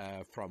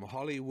 from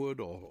Hollywood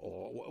or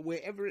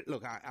wherever.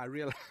 Look, I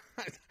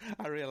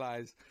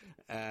realize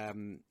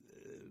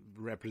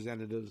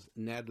Representatives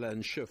Nadler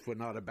and Schiff were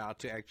not about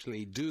to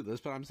actually do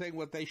this, but I'm saying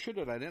what they should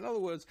have done. In other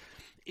words,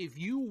 if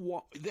you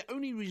want, the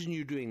only reason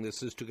you're doing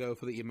this is to go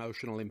for the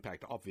emotional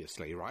impact,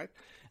 obviously, right?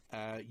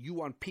 You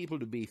want people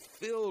to be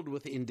filled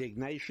with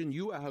indignation.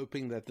 You are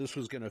hoping that this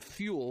was going to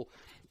fuel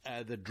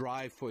the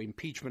drive for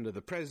impeachment of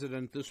the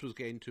president. This was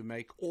going to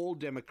make all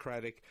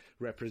Democratic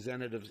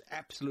representatives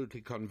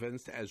absolutely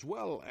convinced, as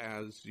well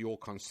as your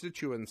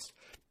constituents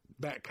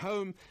back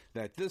home,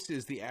 that this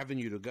is the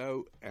avenue to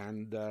go,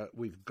 and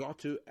we've got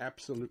to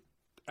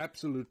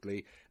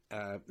absolutely,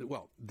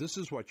 well, this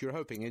is what you're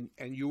hoping,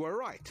 and you are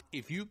right.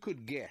 If you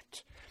could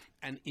get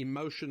an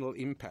emotional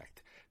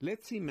impact,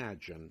 let's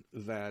imagine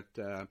that,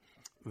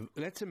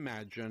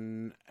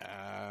 imagine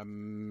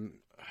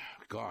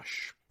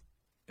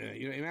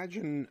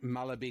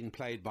Mueller being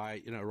played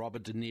by,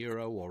 Robert De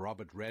Niro or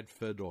Robert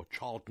Redford or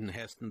Charlton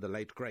Heston, the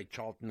late, great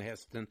Charlton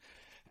Heston,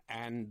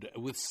 and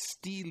with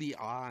steely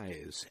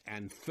eyes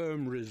and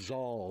firm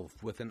resolve,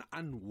 with an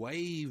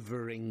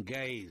unwavering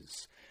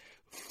gaze,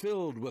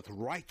 filled with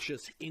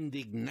righteous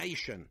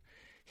indignation,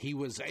 he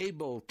was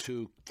able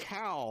to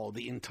cow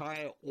the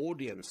entire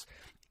audience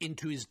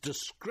into his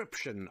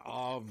description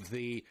of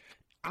the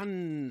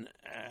unrepentant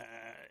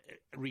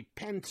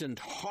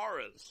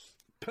horrors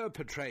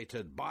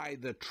perpetrated by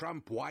the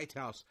Trump White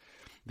House.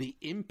 The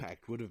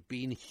impact would have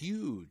been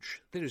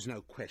huge. There is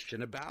no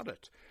question about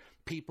it.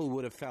 People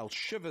would have felt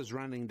shivers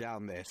running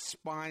down their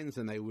spines,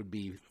 and they would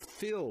be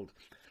filled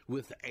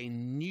with a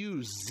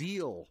new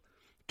zeal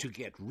to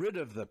get rid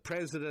of the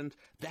president.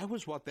 That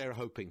was what they're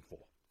hoping for.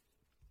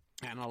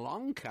 And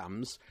along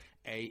comes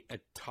a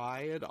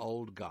tired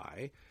old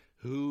guy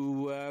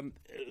who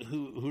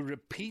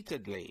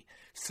repeatedly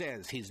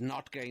says he's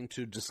not going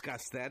to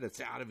discuss that.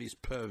 It's out of his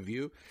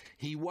purview.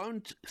 He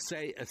won't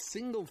say a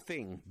single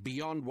thing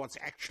beyond what's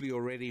actually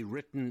already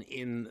written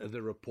in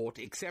the report,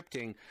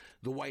 excepting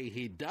the way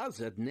he does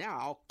it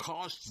now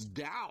casts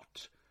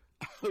doubt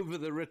over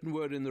the written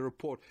word in the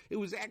report. It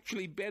was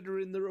actually better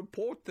in the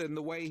report than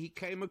the way he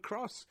came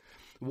across.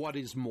 What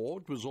is more,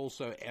 it was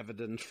also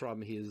evident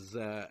from his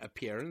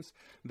appearance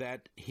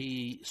that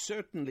he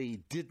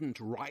certainly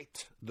didn't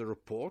write the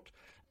report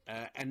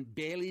and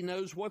barely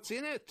knows what's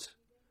in it,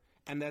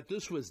 and that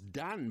this was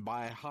done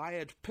by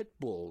hired pit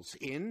bulls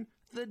in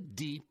the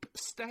deep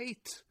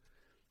state.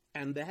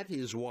 And that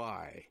is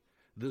why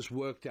this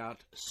worked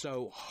out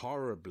so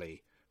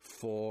horribly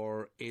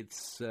for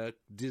its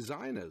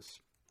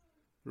designers.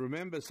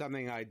 Remember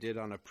something I did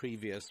on a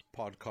previous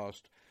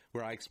podcast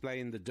where I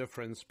explained the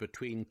difference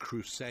between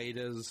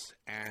crusaders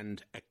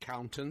and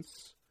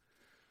accountants?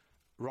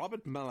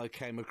 Robert Mueller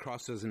came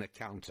across as an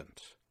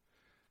accountant.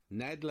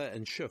 Nadler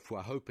and Schiff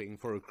were hoping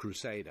for a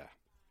crusader.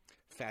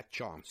 Fat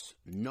chance.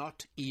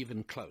 Not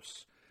even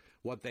close.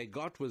 What they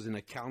got was an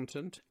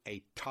accountant,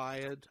 a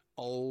tired,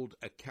 old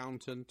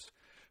accountant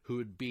who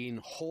had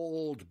been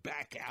hauled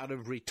back out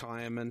of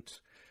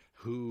retirement,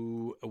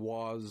 who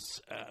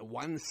was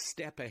one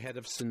step ahead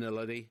of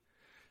senility.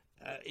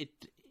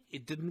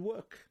 It didn't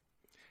work.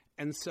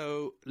 And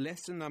so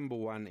lesson number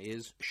one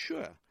is,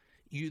 sure,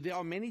 there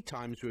are many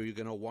times where you're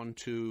going to want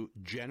to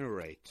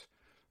generate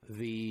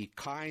the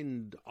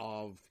kind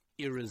of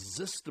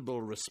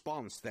irresistible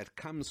response that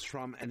comes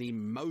from an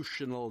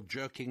emotional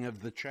jerking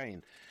of the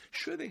chain.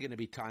 Sure, there are going to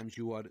be times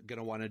you are going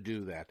to want to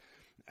do that,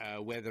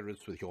 whether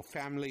it's with your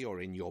family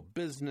or in your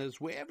business,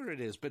 wherever it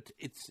is. But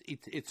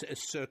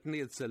it's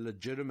certainly a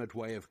legitimate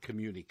way of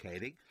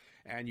communicating,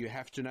 and you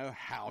have to know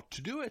how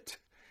to do it.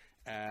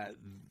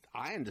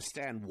 I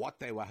understand what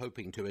they were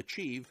hoping to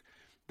achieve.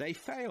 They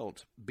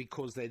failed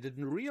because they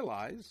didn't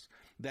realize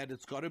that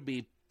it's got to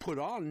be put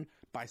on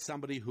by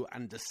somebody who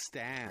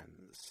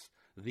understands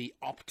the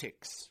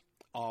optics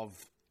of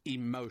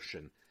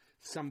emotion,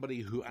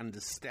 somebody who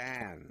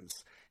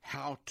understands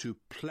how to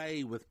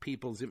play with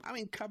people's... I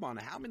mean, come on,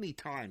 how many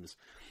times?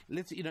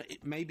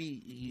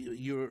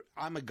 Maybe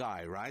I'm a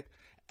guy, right?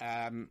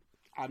 I'm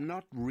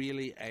not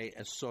really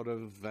a sort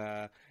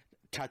of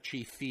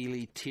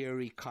touchy-feely,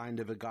 teary kind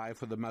of a guy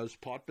for the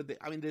most part, but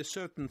there's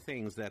certain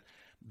things that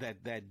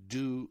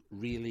do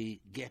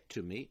really get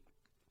to me.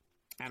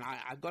 And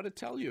I've got to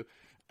tell you,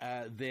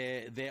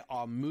 there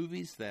are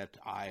movies that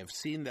I have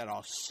seen that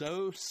are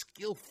so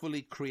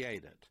skillfully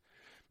created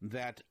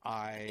that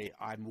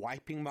I'm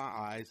wiping my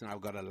eyes and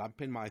I've got a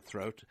lump in my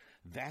throat.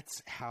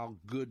 That's how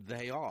good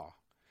they are.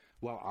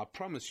 Well, I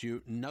promise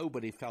you,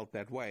 nobody felt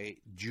that way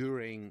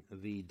during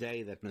the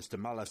day that Mr.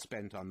 Mueller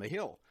spent on the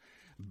Hill.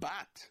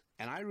 But,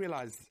 and I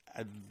realize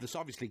this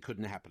obviously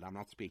couldn't happen, I'm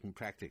not speaking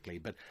practically,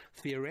 but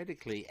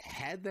theoretically,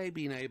 had they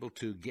been able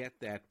to get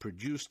that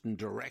produced and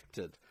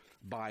directed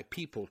by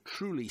people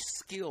truly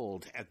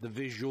skilled at the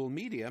visual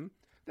medium,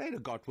 they'd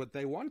have got what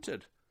they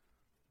wanted.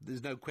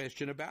 There's no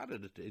question about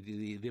it.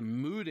 The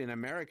mood in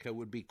America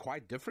would be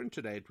quite different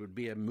today. It would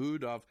be a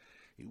mood of,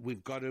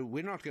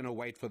 we're not going to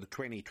wait for the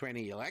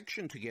 2020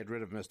 election to get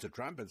rid of Mr.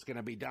 Trump. It's going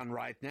to be done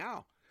right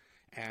now.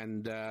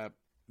 And,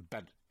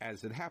 but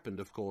as it happened,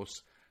 of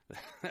course,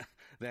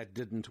 that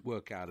didn't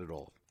work out at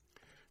all.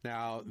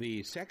 Now,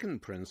 the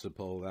second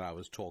principle that I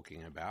was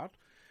talking about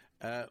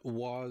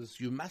was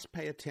you must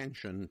pay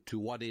attention to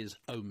what is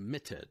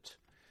omitted.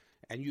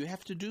 And you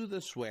have to do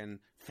this when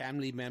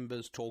family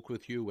members talk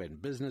with you, when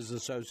business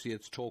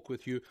associates talk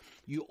with you.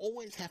 You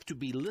always have to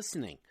be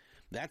listening.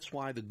 That's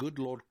why the good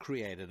Lord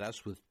created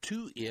us with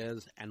 2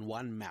 ears and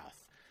 1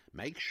 mouth.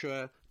 Make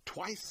sure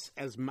twice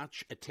as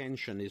much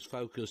attention is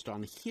focused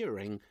on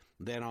hearing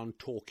than on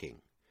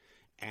talking.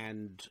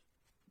 And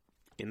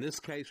in this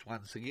case,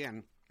 once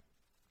again,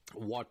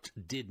 what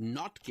did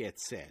not get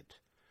said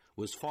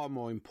was far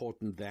more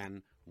important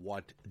than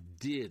what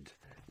did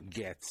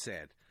get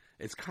said.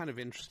 It's kind of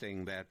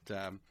interesting that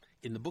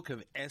in the book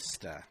of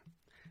Esther,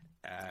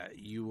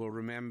 you will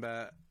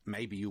remember,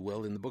 maybe you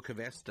will, in the book of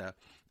Esther,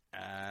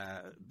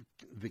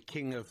 the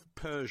king of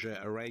Persia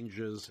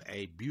arranges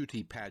a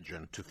beauty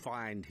pageant to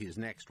find his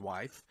next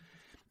wife.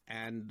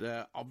 And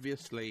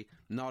obviously,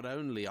 not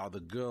only are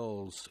the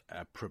girls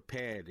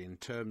prepared in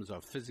terms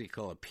of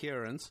physical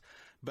appearance,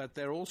 but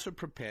they're also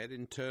prepared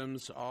in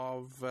terms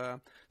of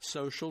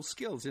social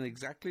skills in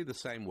exactly the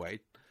same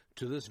way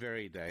to this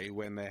very day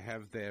when they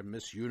have their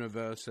Miss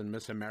Universe and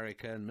Miss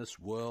America and Miss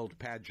World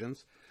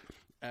pageants.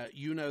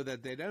 You know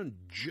that they don't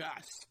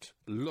just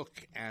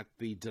look at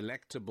the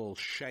delectable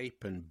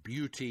shape and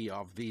beauty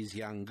of these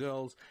young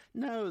girls.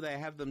 No, they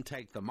have them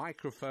take the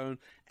microphone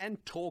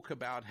and talk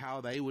about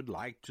how they would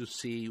like to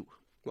see,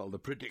 well, the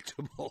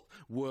predictable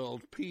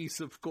world peace,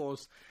 of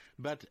course.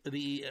 But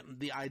the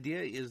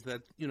idea is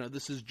that,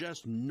 this is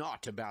just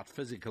not about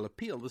physical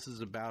appeal. This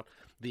is about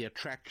the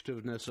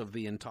attractiveness of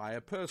the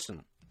entire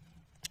person.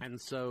 And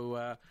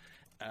so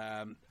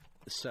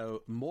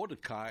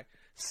Mordecai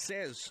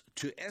says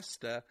to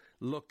Esther,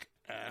 look,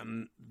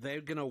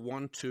 they're going to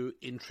want to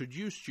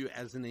introduce you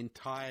as an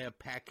entire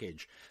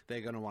package.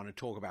 They're going to want to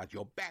talk about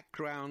your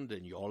background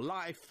and your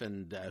life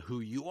and who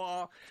you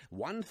are.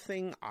 One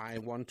thing I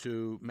want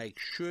to make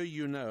sure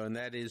you know, and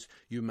that is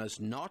you must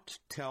not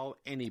tell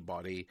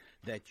anybody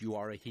that you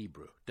are a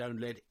Hebrew. Don't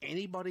let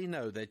anybody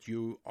know that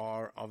you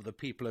are of the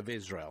people of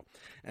Israel.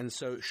 And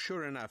so,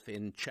 sure enough,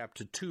 in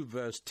chapter 2,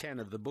 verse 10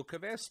 of the book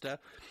of Esther,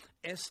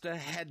 Esther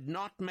had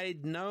not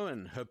made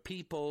known her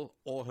people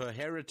or her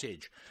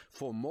heritage,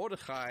 for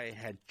Mordecai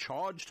had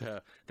charged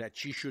her that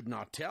she should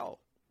not tell.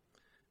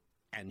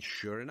 And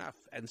sure enough,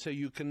 and so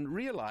you can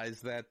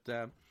realize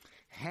that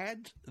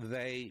had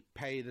they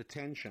paid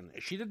attention,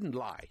 she didn't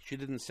lie. She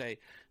didn't say,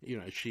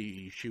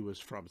 she was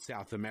from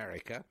South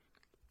America,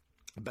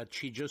 but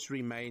she just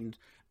remained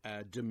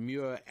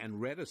demure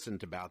and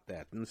reticent about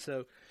that. And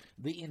so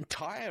the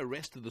entire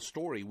rest of the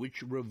story,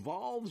 which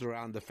revolves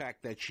around the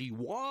fact that she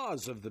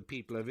was of the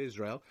people of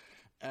Israel,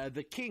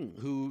 the king,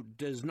 who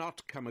does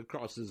not come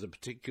across as a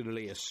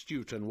particularly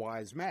astute and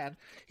wise man,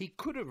 he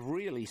could have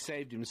really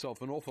saved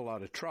himself an awful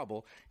lot of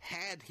trouble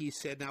had he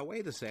said, now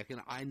wait a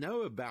second, I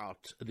know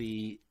about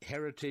the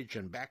heritage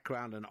and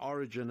background and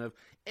origin of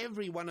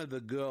every one of the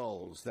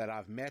girls that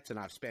I've met and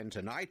I've spent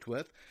a night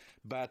with,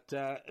 but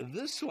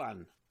this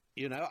one,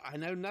 I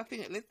know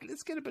nothing.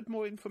 Let's get a bit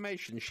more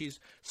information. She's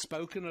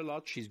spoken a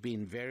lot. She's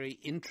been very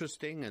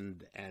interesting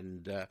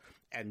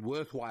and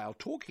worthwhile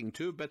talking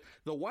to. But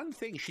the one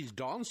thing she's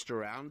danced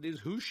around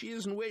is who she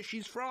is and where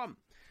she's from.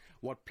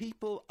 What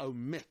people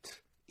omit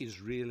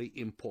is really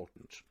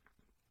important.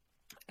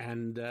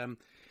 And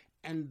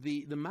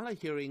the Mueller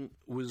hearing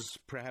was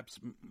perhaps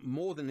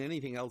more than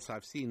anything else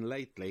I've seen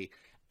lately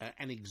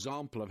an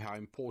example of how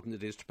important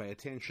it is to pay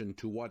attention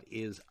to what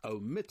is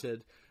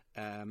omitted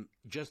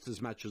just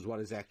as much as what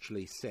is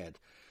actually said.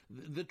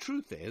 The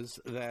truth is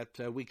that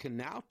we can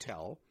now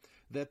tell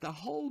that the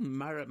whole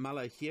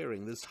Mueller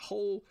hearing, this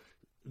whole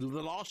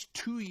the last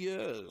 2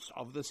 years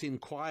of this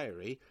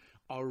inquiry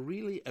are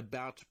really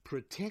about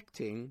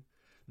protecting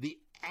the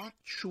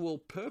actual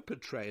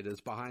perpetrators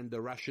behind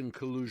the Russian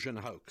collusion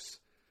hoax.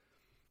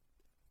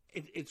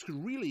 It's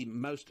really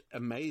most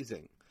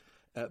amazing.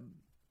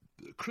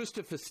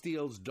 Christopher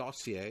Steele's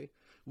dossier,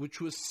 which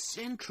was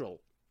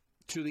central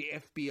to the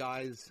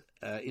FBI's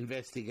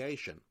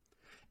investigation,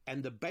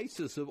 and the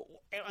basis of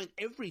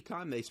every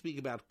time they speak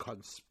about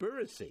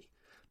conspiracy,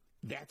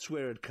 that's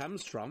where it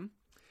comes from.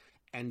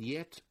 And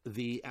yet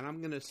and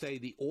I'm going to say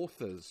the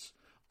authors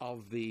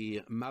of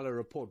the Mueller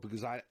report,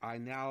 because I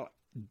now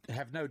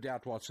have no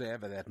doubt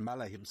whatsoever that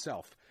Mueller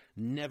himself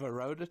never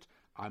wrote it.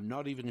 I'm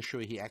not even sure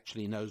he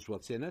actually knows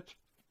what's in it.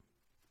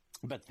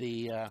 But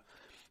the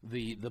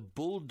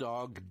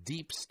bulldog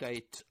deep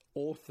state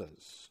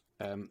authors,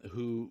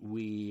 who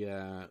we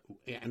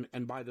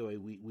and by the way,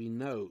 we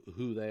know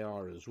who they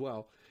are as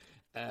well.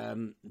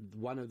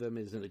 One of them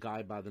is a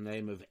guy by the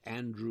name of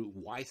Andrew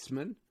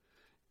Weissman,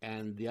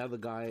 and the other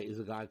guy is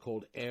a guy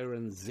called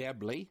Aaron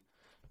Zebley,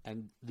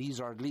 and these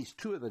are at least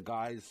two of the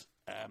guys,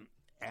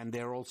 and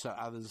there are also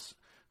others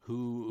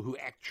who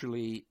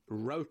actually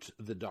wrote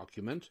the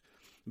document.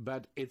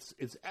 But it's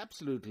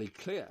absolutely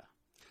clear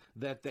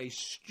that they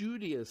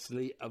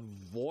studiously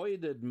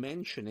avoided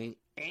mentioning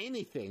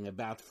anything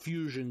about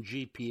Fusion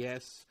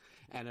GPS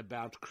and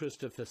about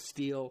Christopher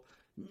Steele,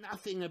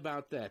 nothing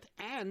about that,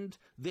 and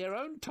their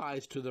own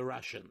ties to the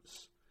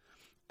Russians.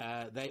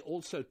 They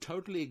also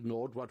totally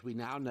ignored what we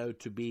now know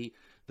to be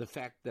the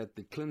fact that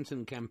the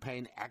Clinton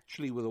campaign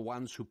actually were the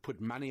ones who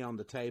put money on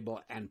the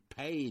table and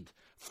paid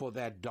for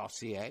that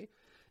dossier.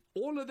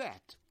 All of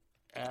that,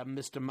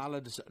 Mr.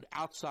 Mueller, is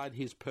outside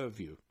his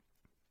purview.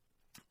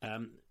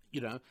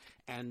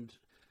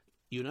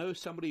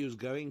 Somebody who's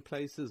going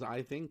places,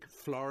 I think,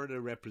 Florida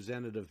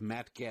Representative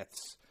Matt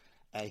Gaetz,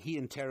 he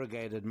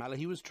interrogated Mueller.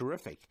 He was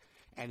terrific.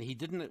 And he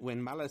didn't,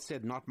 when Mueller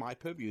said, not my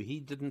purview, he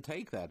didn't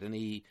take that. And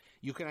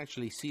you can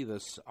actually see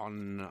this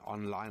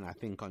online, I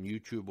think, on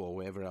YouTube or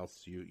wherever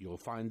else you'll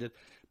find it.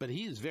 But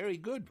he is very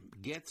good.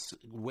 Gaetz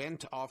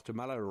went after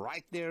Mueller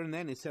right there and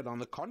then. He said, on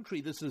the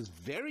contrary, this is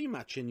very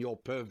much in your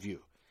purview.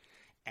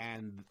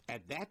 And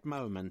at that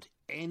moment,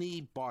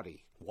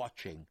 anybody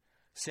watching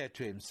said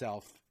to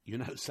himself, you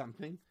know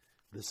something?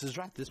 This is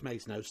right. This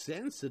makes no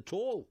sense at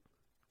all.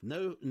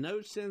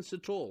 No sense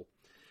at all.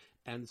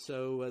 And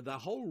so the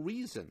whole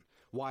reason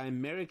why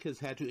America's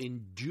had to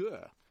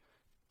endure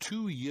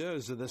 2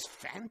 years of this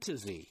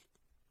fantasy,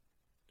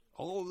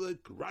 all the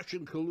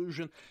Russian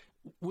collusion,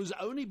 was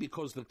only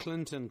because the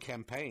Clinton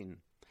campaign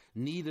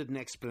needed an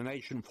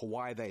explanation for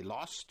why they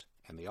lost.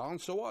 And the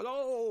answer was,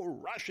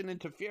 Russian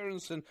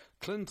interference and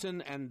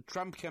Clinton and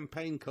Trump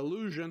campaign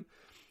collusion.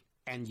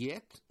 And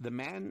yet the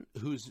man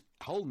whose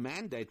whole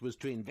mandate was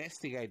to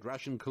investigate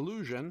Russian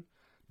collusion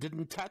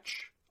didn't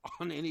touch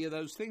on any of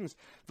those things.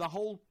 The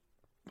whole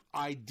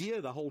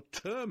idea, the whole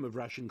term of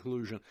Russian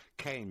collusion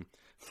came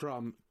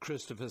from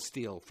Christopher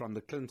Steele, from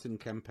the Clinton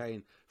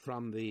campaign,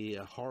 from the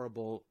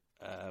horrible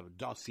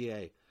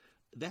dossier.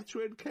 That's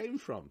where it came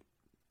from.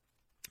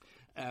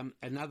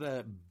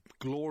 Another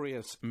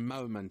glorious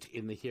moment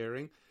in the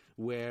hearing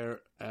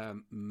where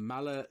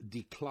Mueller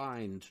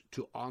declined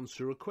to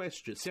answer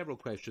several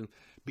questions,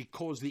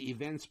 because the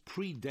events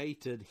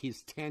predated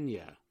his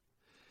tenure.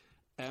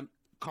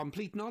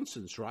 Complete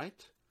nonsense,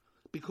 right?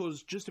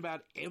 Because just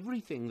about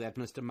everything that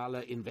Mr. Mueller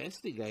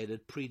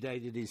investigated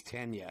predated his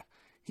tenure.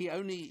 He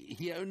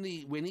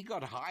only, when he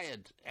got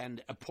hired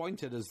and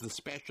appointed as the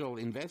special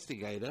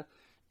investigator,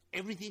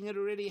 everything had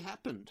already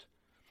happened.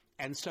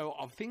 And so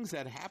of things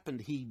that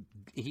happened, he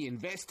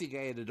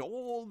investigated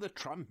all the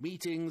Trump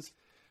meetings,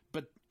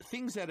 but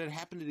things that had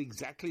happened at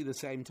exactly the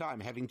same time,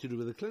 having to do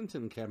with the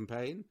Clinton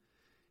campaign,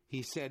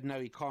 he said, no,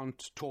 he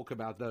can't talk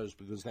about those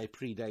because they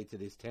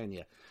predated his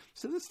tenure.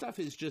 So this stuff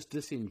is just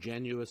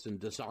disingenuous and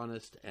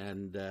dishonest,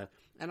 and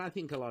I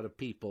think a lot of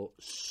people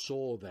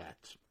saw that.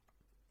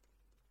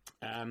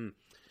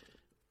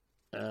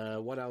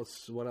 What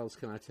else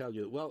can I tell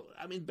you? Well,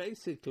 I mean,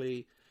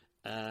 basically,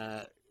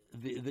 as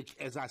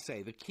I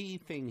say, the key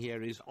thing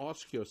here is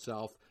ask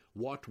yourself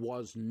what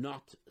was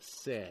not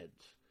said,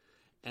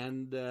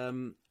 and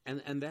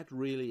that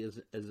really is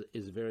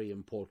a very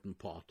important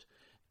part.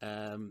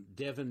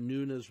 Devin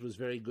Nunes was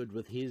very good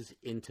with his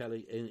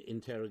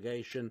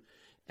interrogation,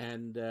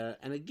 and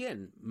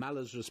again,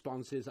 Mueller's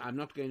response is, I'm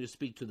not going to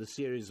speak to the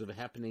series of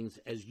happenings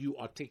as you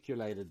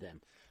articulated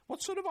them.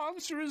 What sort of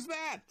answer is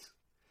that?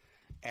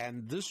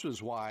 And this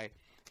was why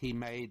he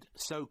made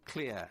so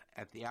clear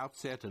at the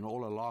outset and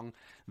all along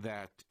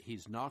that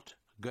he's not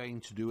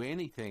going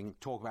to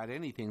talk about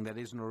anything that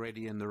isn't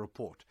already in the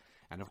report.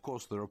 And of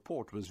course, the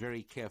report was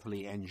very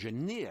carefully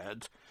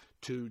engineered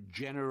to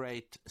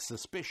generate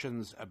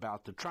suspicions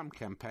about the Trump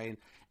campaign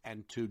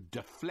and to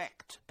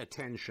deflect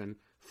attention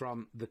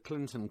from the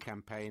Clinton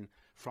campaign,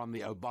 from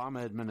the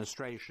Obama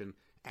administration,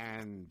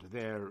 and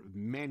their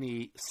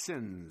many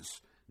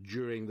sins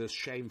during this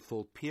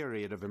shameful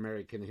period of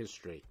American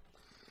history.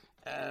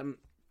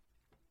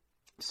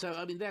 So,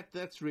 I mean,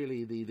 that's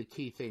really the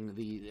key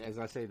thing. As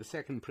I say, the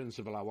second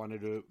principle I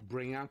wanted to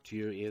bring out to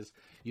you is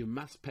you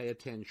must pay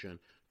attention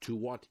to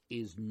what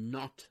is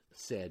not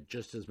said,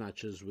 just as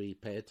much as we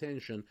pay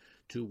attention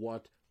to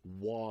what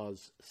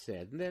was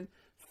said. And then,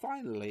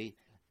 finally,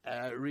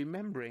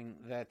 remembering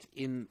that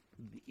in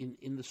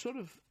the sort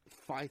of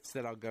fights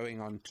that are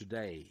going on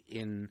today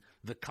in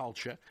the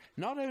culture,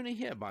 not only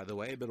here, by the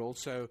way, but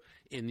also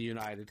in the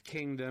United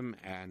Kingdom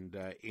and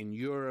in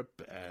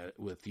Europe,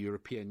 with the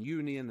European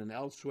Union and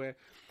elsewhere,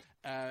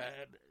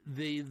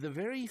 the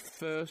very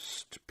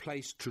first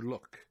place to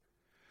look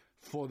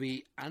for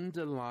the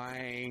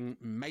underlying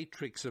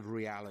matrix of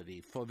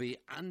reality, for the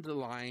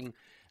underlying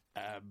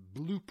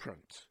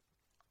blueprint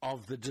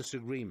of the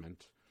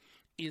disagreement,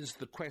 is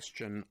the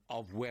question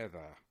of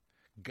whether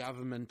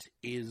government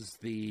is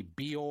the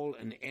be-all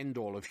and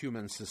end-all of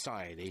human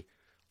society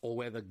or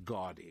whether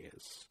God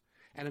is.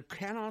 And it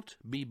cannot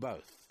be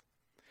both.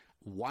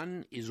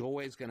 One is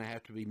always going to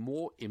have to be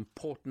more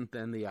important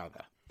than the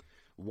other.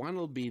 One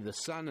will be the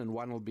sun and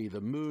one will be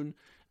the moon,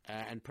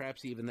 and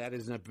perhaps even that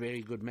isn't a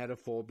very good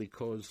metaphor,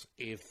 because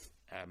if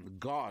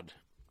God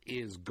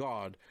is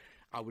God,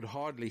 I would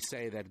hardly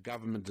say that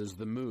government is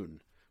the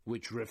moon,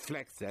 which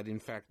reflects that. In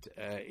fact,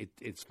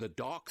 it's the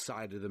dark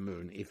side of the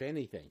moon, if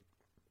anything.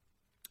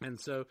 And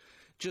so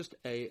just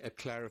a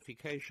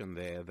clarification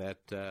there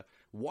that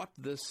what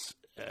this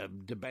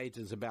debate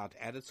is about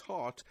at its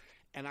heart,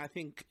 and I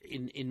think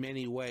in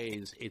many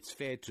ways it's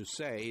fair to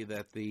say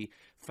that the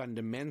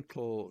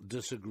fundamental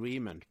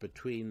disagreement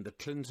between the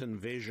Clinton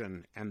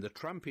vision and the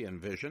Trumpian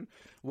vision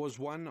was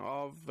one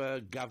of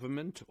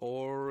government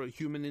or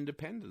human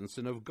independence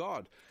and of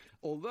God.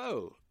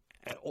 Although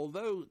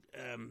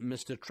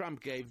Mr.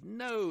 Trump gave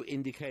no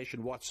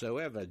indication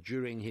whatsoever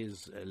during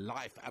his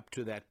life up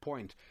to that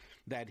point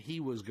that he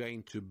was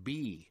going to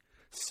be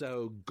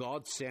so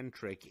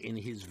God-centric in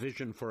his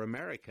vision for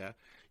America,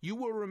 you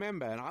will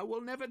remember, and I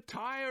will never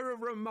tire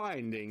of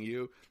reminding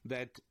you,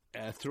 that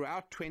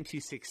throughout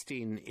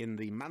 2016, in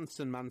the months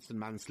and months and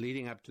months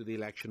leading up to the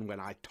election, when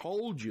I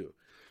told you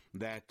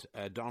that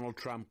Donald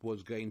Trump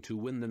was going to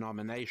win the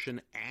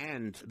nomination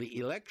and the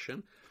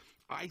election,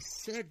 I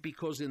said,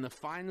 because in the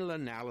final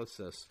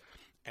analysis,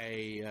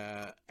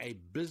 a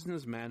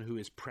businessman who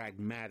is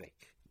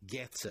pragmatic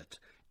gets it,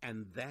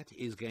 and that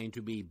is going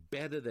to be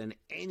better than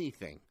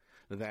anything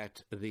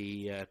that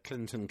the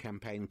Clinton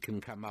campaign can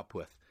come up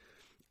with.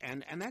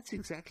 And that's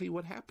exactly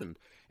what happened.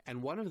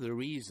 And one of the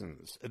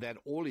reasons that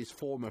all his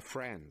former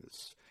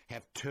friends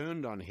have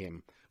turned on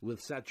him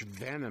with such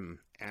venom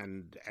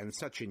and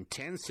such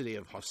intensity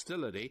of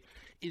hostility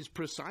is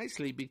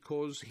precisely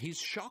because he's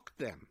shocked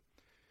them.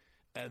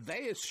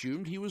 They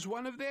assumed he was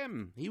one of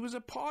them. He was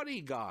a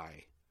party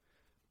guy.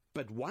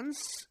 But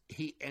once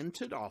he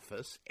entered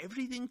office,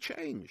 everything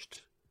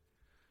changed.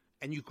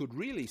 And you could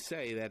really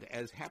say that,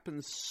 as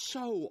happens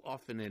so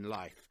often in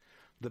life,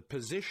 the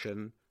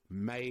position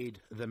made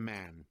the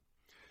man.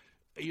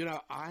 You know,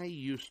 I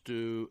used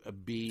to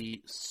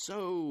be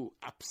so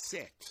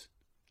upset,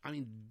 I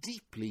mean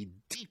deeply,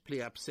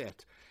 deeply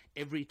upset,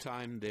 every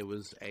time there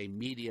was a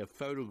media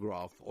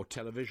photograph or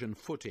television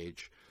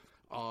footage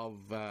of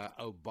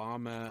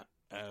Obama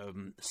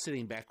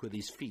sitting back with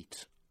his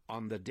feet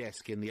on the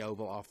desk in the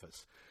Oval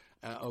Office.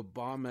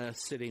 Obama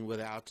sitting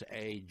without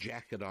a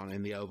jacket on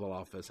in the Oval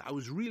Office. I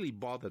was really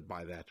bothered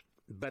by that,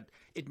 but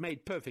it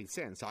made perfect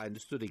sense. I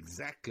understood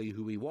exactly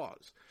who he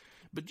was.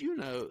 But you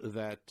know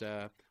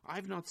that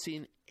I've not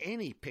seen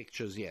any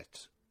pictures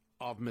yet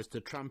of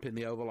Mr. Trump in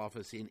the Oval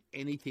Office in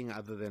anything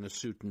other than a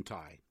suit and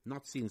tie.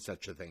 Not seen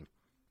such a thing.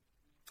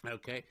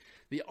 Okay?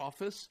 The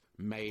office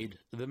made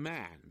the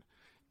man.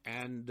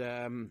 And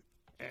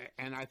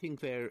I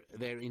think they're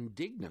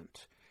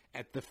indignant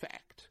at the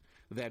fact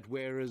that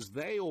whereas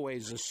they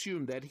always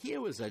assumed that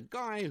here was a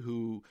guy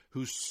who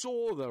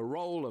saw the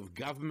role of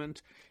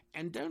government,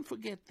 and don't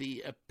forget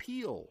the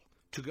appeal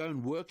to go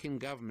and work in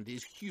government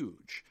is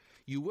huge.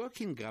 You work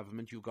in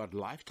government, you've got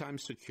lifetime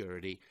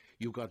security,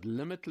 you've got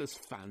limitless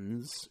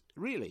funds.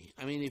 Really,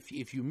 I mean,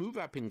 if you move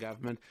up in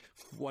government,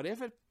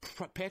 whatever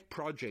pet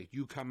project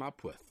you come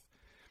up with,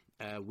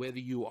 whether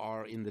you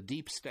are in the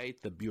deep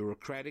state, the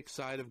bureaucratic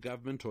side of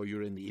government, or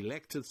you're in the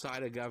elected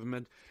side of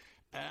government,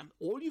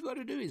 all you've got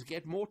to do is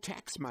get more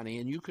tax money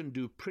and you can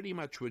do pretty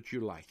much what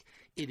you like.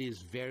 It is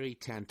very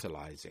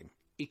tantalizing,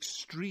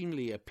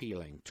 extremely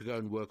appealing to go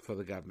and work for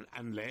the government,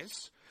 unless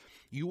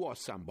you are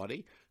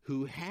somebody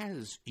who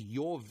has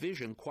your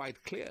vision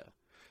quite clear,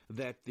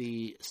 that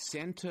the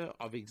center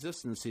of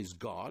existence is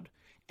God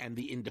and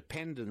the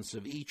independence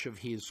of each of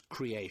his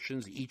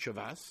creations, each of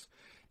us.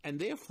 And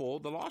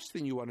therefore, the last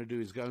thing you want to do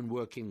is go and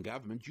work in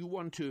government. You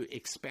want to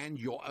expand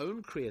your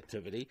own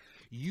creativity.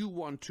 You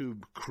want to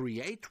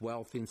create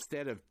wealth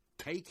instead of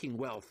taking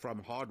wealth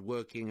from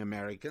hardworking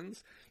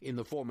Americans in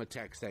the form of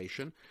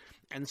taxation.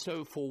 And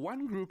so for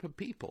one group of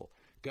people,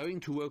 going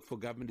to work for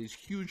government is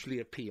hugely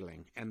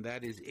appealing. And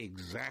that is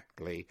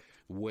exactly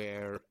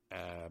where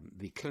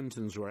the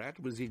Clintons were at,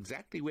 was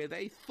exactly where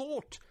they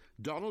thought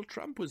Donald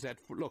Trump was at,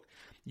 look,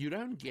 you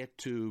don't get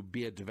to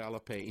be a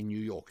developer in New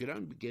York. You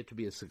don't get to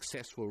be a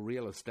successful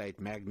real estate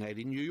magnate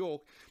in New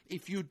York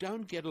if you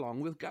don't get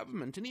along with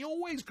government. And he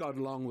always got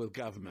along with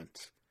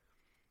government.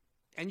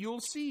 And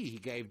you'll see he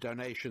gave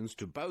donations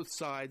to both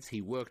sides.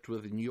 He worked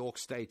with the New York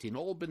State in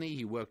Albany.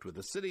 He worked with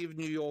the city of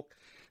New York.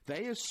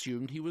 They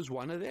assumed he was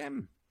one of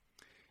them.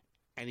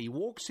 And he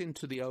walks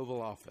into the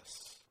Oval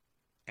Office,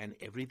 and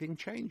everything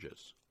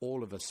changes.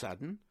 All of a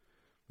sudden,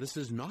 this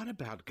is not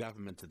about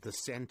government at the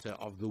center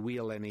of the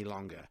wheel any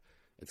longer.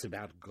 It's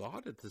about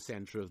God at the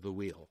center of the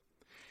wheel.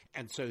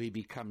 And so he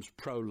becomes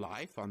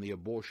pro-life on the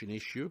abortion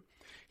issue.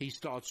 He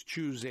starts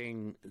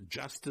choosing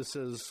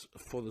justices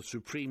for the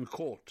Supreme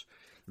Court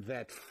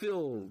that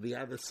fill the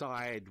other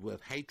side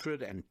with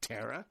hatred and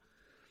terror.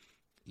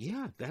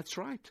 Yeah, that's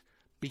right,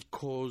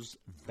 because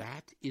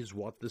that is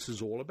what this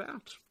is all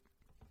about.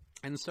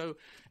 And so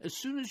as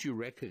soon as you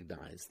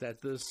recognize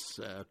that this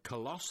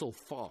colossal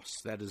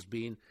farce that has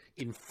been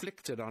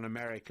inflicted on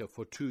America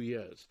for 2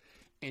 years,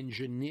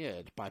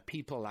 engineered by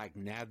people like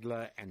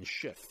Nadler and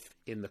Schiff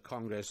in the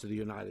Congress of the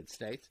United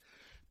States,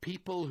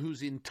 people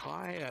whose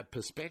entire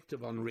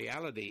perspective on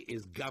reality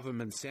is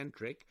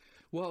government-centric,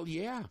 well,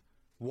 yeah,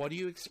 what do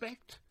you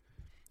expect?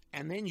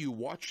 And then you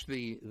watch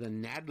the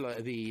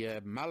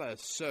Mueller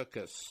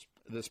circus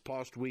this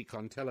past week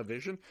on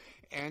television,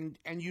 and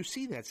you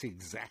see that's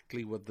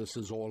exactly what this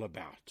is all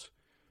about.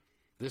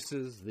 This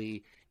is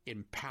the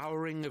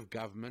empowering of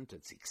government.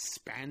 It's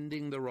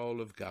expanding the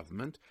role of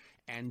government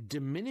and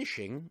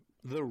diminishing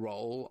the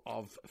role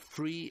of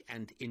free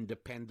and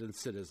independent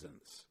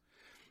citizens.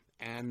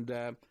 And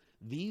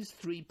these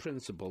three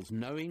principles,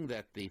 knowing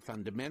that the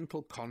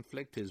fundamental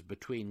conflict is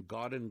between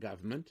God and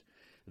government,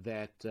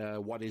 that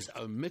what is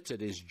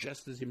omitted is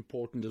just as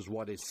important as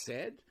what is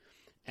said,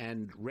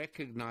 and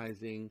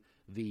recognizing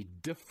the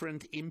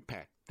different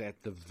impact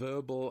that the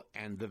verbal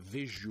and the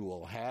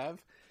visual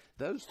have,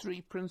 those three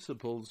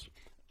principles,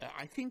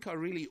 I think, are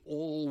really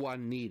all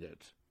one needed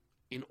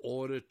in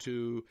order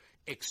to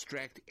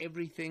extract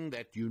everything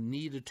that you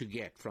needed to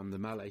get from the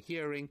Mueller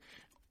hearing.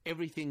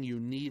 Everything you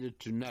needed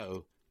to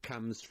know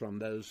comes from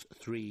those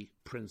three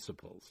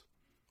principles.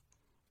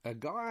 A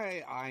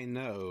guy I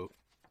know,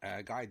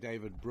 Guy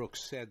David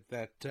Brooks, said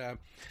that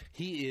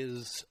he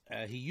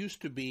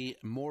used to be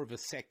more of a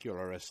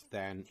secularist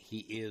than he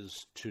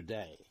is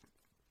today.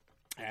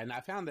 And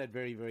I found that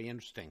very, very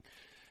interesting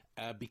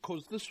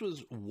because this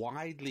was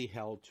widely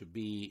held to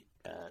be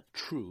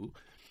true.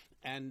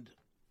 And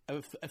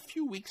a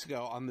few weeks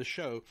ago on the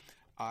show,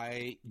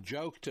 I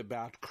joked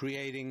about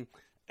creating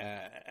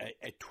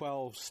a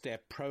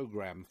 12-step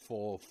program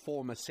for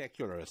former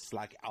secularists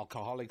like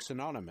Alcoholics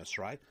Anonymous,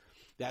 right?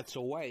 That's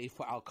a way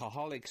for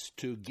alcoholics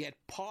to get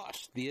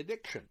past the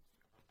addiction.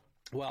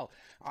 Well,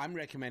 I'm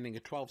recommending a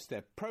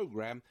 12-step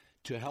program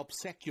to help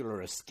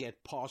secularists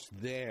get past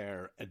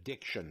their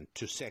addiction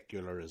to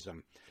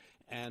secularism.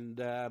 And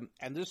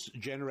this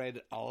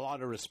generated a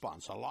lot of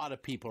response. A lot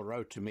of people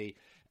wrote to me.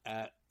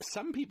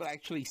 Some people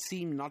actually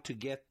seemed not to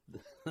get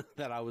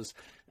that I was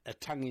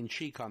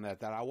tongue-in-cheek on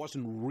that I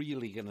wasn't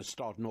really going to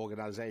start an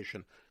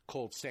organization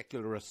called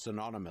Secularists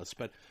Anonymous.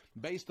 But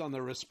based on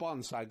the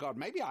response I got,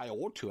 maybe I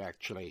ought to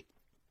actually.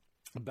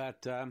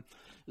 But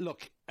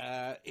look,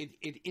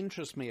 it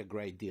interests me a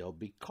great deal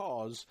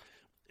because,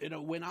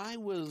 when I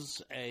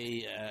was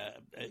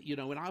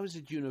when I was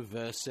at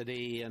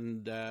university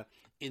and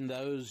in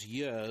those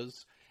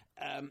years,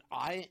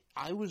 I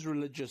was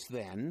religious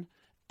then.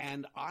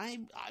 And I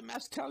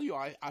must tell you,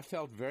 I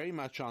felt very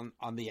much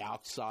on the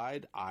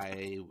outside.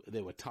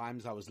 There were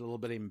times I was a little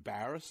bit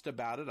embarrassed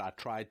about it. I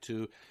tried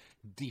to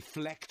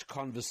deflect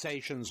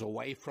conversations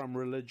away from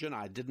religion.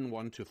 I didn't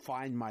want to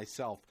find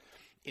myself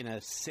in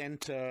the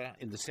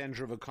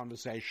center of a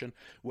conversation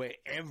where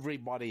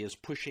everybody is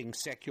pushing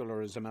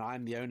secularism and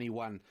I'm the only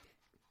one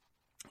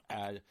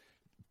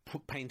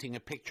painting a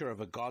picture of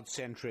a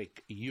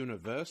God-centric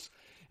universe.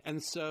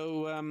 And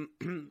so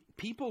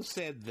people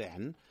said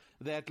then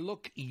that,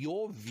 look,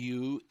 your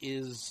view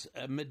is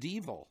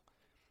medieval.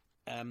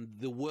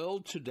 The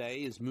world today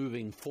is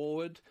moving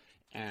forward,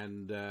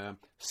 and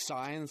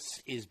science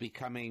is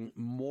becoming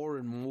more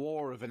and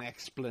more of an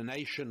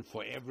explanation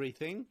for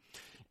everything.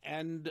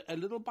 And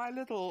little by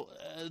little,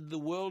 the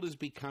world is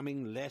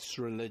becoming less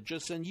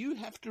religious, and you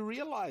have to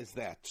realize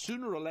that.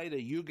 Sooner or later,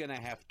 you're going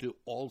to have to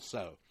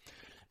also.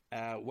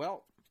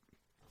 Well,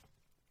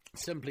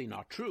 simply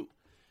not true,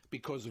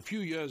 because a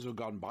few years have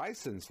gone by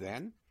since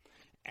then.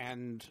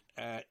 And,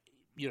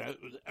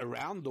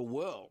 around the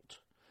world,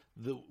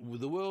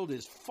 the world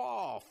is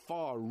far,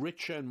 far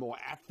richer and more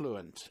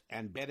affluent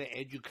and better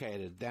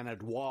educated than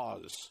it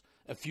was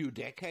a few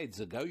decades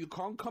ago. You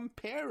can't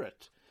compare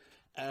it.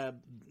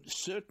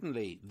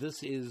 Certainly,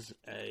 this is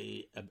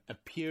a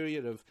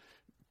period of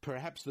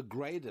perhaps the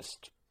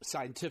greatest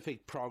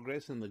scientific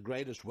progress and the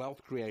greatest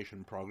wealth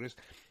creation progress,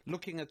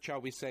 looking at,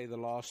 shall we say, the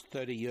last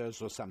 30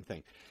 years or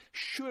something.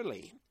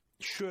 Surely,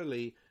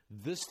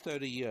 this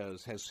 30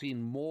 years has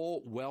seen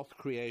more wealth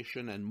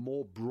creation and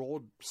more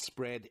broad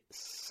spread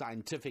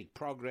scientific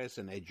progress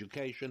and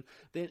education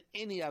than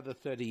any other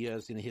 30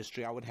 years in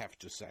history, I would have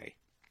to say.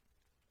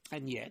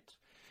 And yet,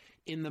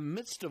 in the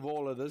midst of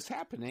all of this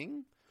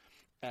happening,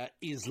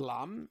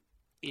 Islam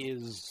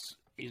is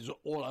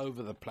all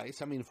over the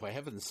place. I mean, for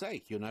heaven's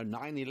sake,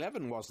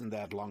 9/11 wasn't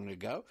that long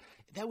ago.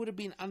 That would have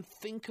been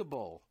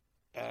unthinkable,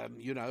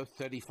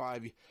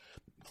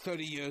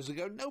 30 years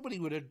ago. Nobody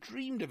would have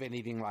dreamed of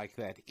anything like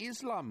that.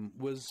 Islam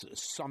was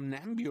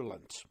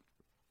somnambulant.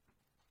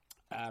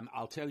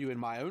 I'll tell you, in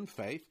my own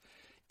faith,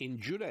 in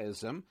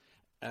Judaism,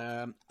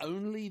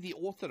 only the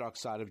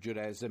Orthodox side of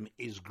Judaism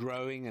is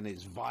growing and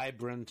is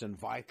vibrant and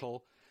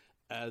vital.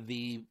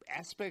 The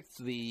aspects,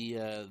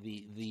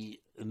 the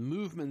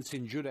movements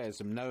in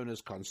Judaism known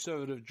as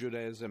conservative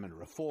Judaism and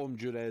Reform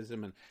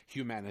Judaism and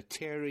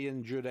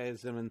humanitarian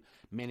Judaism and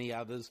many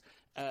others,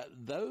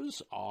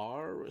 those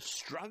are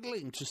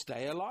struggling to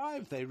stay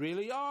alive. They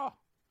really are.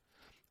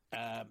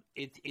 Now,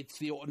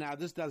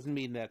 this doesn't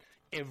mean that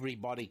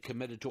everybody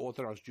committed to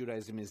Orthodox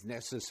Judaism is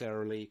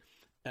necessarily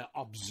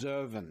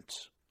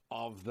observant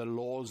of the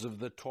laws of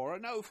the Torah.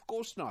 No, of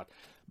course not.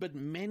 But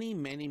many,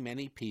 many,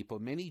 many people,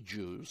 many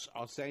Jews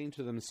are saying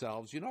to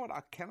themselves, you know what,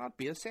 I cannot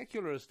be a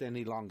secularist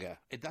any longer.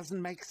 It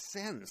doesn't make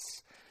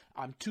sense.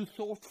 I'm too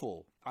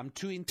thoughtful. I'm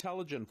too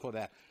intelligent for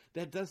that.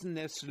 That doesn't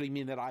necessarily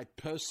mean that I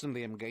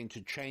personally am going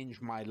to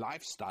change my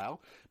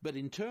lifestyle, but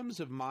in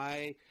terms of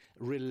my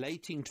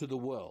relating to the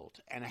world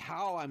and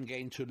how I'm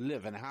going to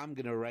live and how I'm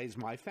going to raise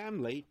my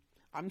family,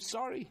 I'm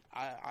sorry.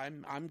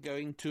 I'm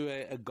going to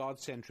a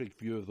God-centric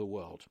view of the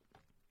world.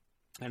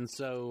 And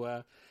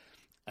so,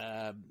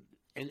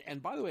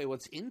 and by the way,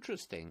 what's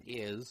interesting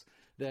is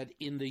that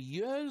in the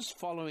years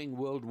following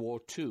World War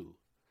II,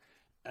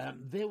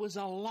 there was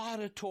a lot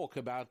of talk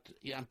about,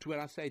 when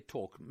I say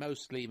talk,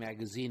 mostly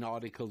magazine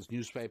articles,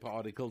 newspaper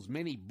articles,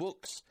 many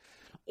books,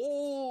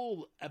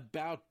 all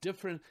about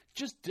different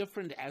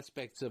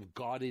aspects of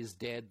God is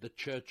dead, the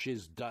church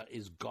is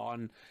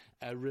gone,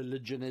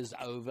 religion is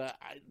over.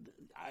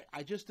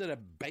 I just did a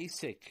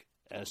basic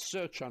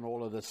search on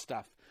all of this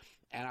stuff,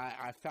 and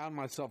I found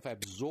myself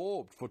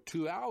absorbed for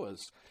 2 hours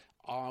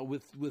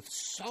with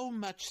so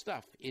much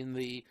stuff in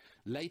the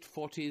late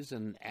 40s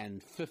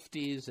and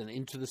 50s and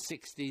into the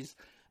 60s.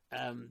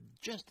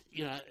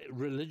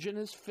 Religion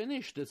is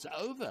finished. It's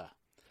over.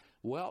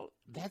 Well,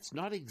 that's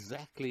not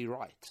exactly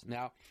right.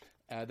 Now,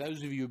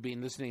 those of you who've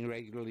been listening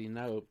regularly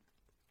know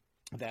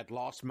that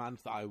last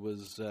month I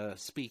was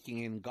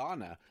speaking in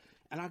Ghana,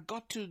 and I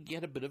got to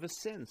get a bit of a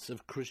sense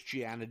of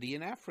Christianity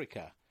in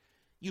Africa.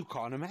 You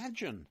can't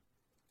imagine.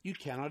 You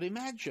cannot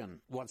imagine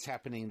what's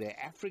happening there.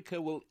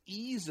 Africa will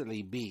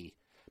easily be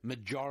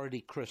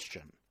majority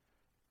Christian.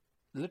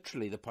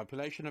 Literally, the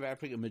population of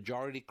Africa,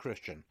 majority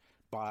Christian.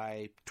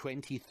 By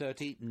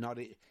 2030,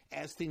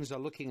 as things are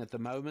looking at the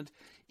moment,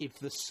 if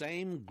the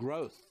same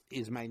growth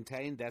is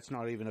maintained, that's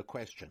not even a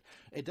question.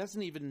 It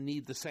doesn't even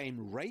need the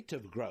same rate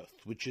of growth,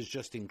 which is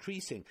just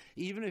increasing.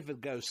 Even if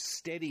it goes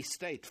steady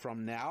state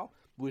from now,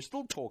 we're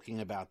still talking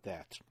about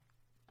that.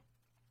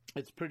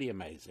 It's pretty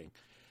amazing.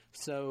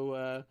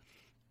 So,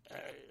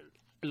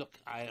 look,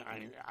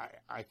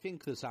 I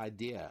think this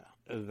idea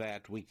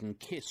that we can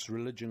kiss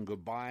religion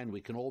goodbye and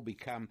we can all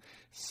become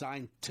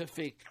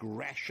scientific,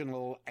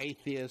 rational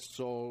atheists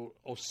or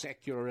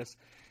secularists,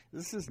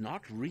 this is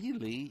not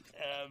really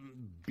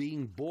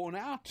being borne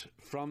out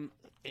from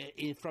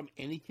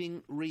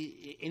anything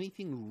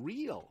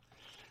real.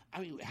 I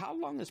mean, how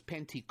long has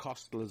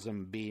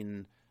Pentecostalism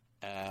been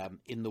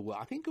in the world?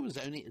 I think it was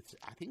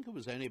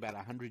only about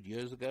 100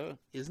 years ago,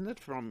 isn't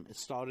it? It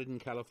started in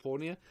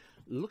California.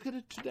 Look at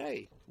it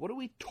today. What are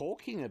we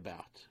talking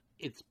about?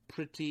 It's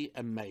pretty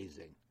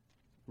amazing,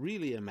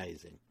 really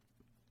amazing.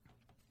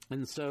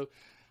 And so,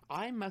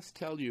 I must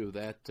tell you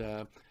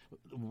that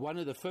one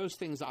of the first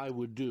things I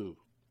would do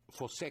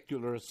for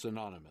Secularists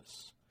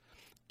Anonymous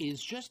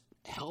is just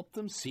help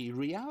them see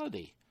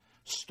reality.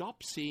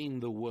 Stop seeing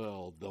the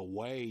world the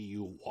way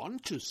you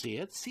want to see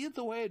it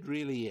the way it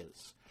really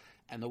is.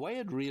 And the way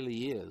it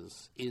really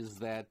is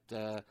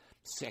that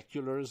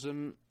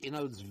secularism,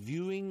 it's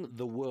viewing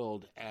the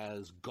world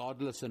as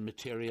godless and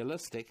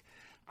materialistic.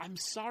 I'm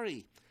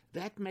sorry,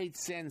 that made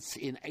sense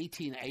in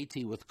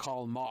 1880 with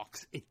Karl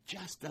Marx. It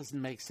just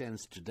doesn't make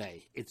sense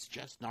today. It's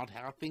just not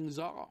how things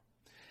are.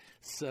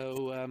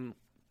 So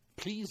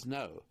please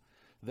know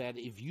that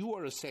if you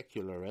are a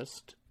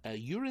secularist,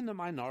 you're in the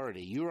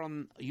minority. You're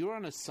on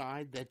a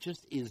side that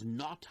just is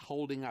not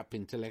holding up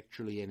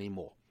intellectually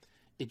anymore.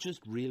 It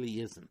just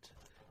really isn't.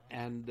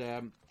 And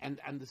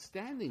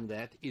understanding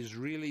that is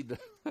really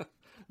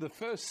the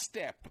first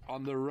step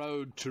on the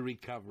road to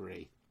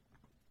recovery.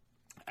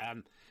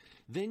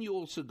 Then you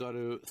also got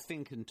to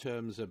think in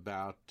terms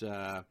about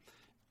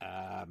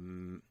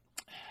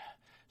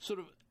sort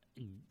of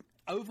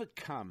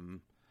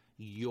overcome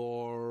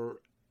your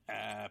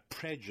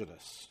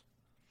prejudice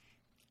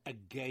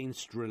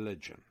against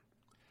religion.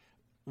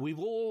 we've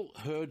all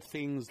heard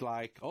things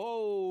like,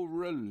 oh,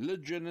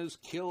 religion has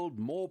killed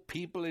more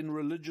people in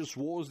religious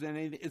wars than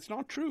anything. It's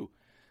not true.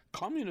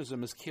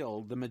 Communism has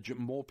killed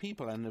more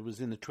people, and it was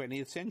in the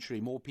 20th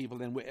century, more people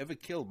than were ever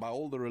killed by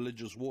all the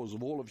religious wars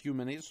of all of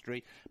human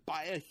history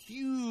by a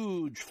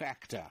huge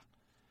factor.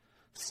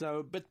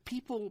 So, but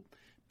people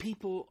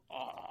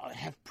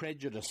have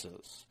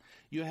prejudices.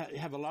 You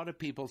have a lot of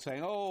people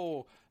saying,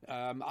 oh,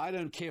 I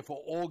don't care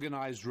for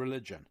organized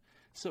religion.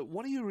 So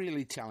what are you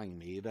really telling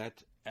me?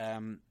 That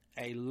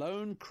a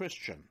lone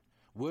Christian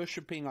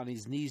worshipping on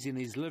his knees in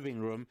his living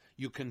room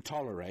you can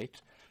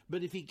tolerate,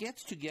 but if he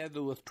gets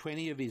together with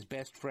 20 of his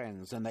best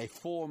friends and they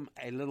form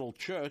a little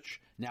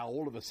church, now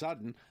all of a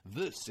sudden,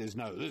 this is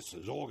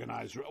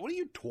organized. What are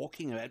you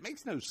talking about? It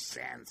makes no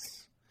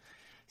sense.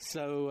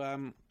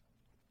 So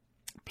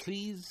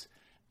please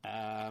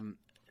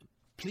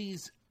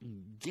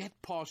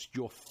get past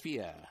your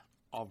fear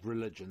of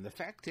religion. The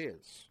fact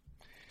is,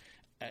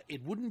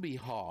 it wouldn't be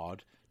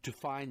hard to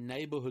find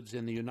neighborhoods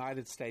in the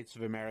United States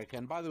of America,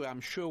 and by the way,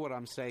 I'm sure what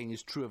I'm saying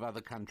is true of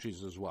other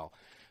countries as well,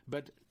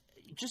 but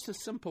just a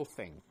simple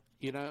thing.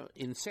 You know,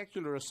 in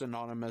Secularists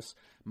Anonymous,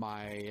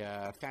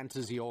 my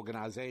fantasy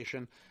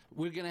organization,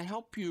 we're going to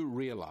help you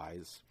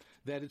realize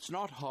that it's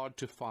not hard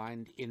to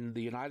find in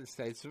the United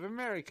States of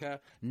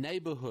America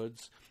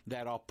neighborhoods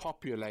that are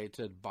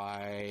populated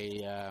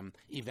by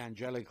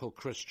evangelical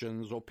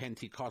Christians or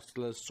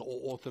Pentecostalists or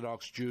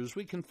Orthodox Jews.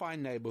 We can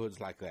find neighborhoods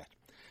like that.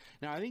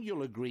 Now, I think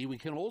you'll agree we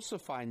can also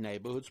find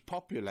neighborhoods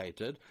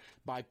populated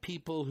by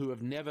people who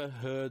have never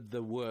heard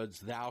the words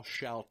 "thou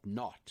shalt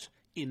not"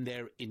 in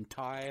their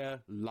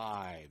entire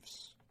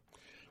lives.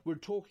 We're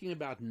talking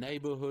about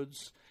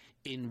neighborhoods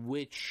in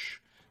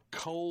which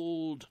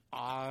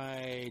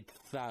cold-eyed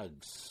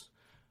thugs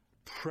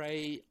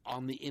prey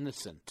on the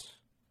innocent,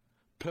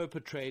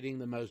 perpetrating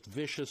the most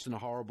vicious and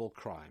horrible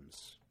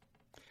crimes.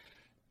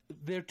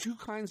 There are two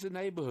kinds of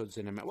neighborhoods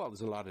in America. Well,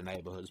 there's a lot of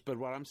neighborhoods, but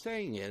what I'm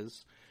saying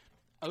is,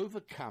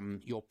 overcome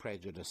your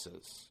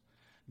prejudices.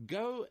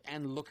 Go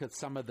and look at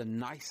some of the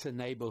nicer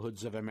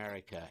neighborhoods of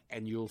America,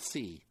 and you'll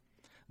see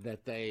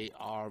that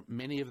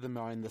many of them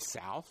are in the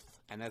South,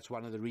 and that's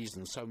one of the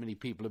reasons so many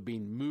people have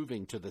been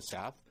moving to the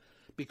South,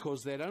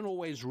 because they don't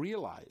always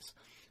realize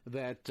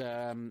that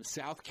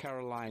South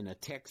Carolina,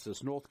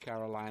 Texas, North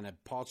Carolina,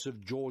 parts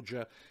of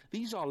Georgia,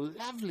 these are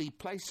lovely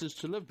places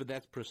to live, but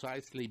that's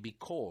precisely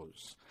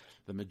because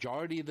the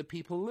majority of the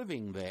people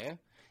living there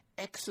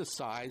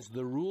exercise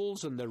the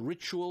rules and the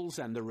rituals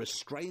and the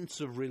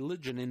restraints of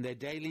religion in their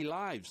daily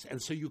lives,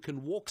 and so you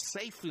can walk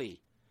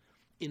safely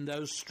in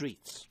those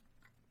streets.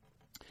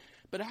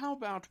 But how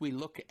about we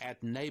look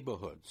at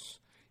neighborhoods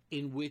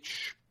in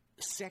which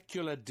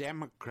secular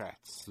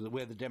Democrats,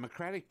 where the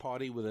Democratic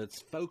Party, with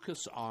its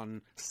focus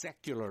on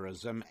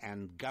secularism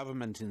and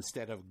government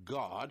instead of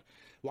God,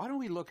 why don't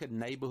we look at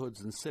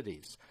neighborhoods and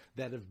cities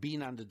that have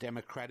been under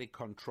Democratic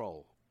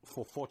control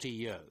for 40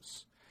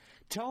 years?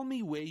 Tell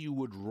me where you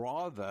would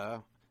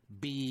rather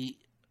be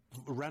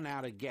run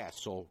out of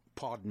gas, or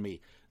pardon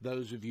me,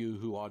 those of you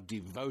who are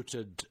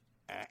devoted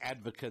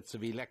advocates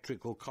of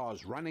electrical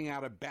cars running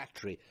out of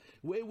battery,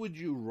 where would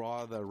you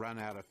rather run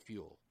out of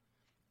fuel?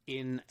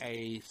 In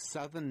a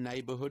southern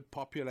neighborhood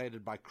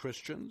populated by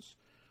Christians,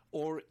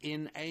 or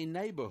in a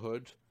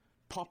neighborhood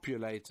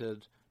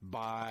populated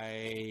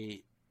by,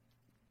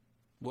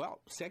 well,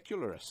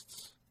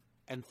 secularists?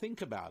 And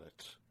think about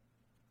it.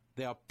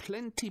 There are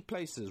plenty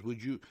places.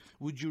 Would you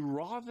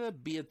rather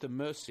be at the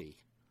mercy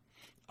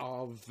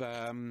of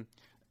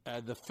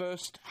the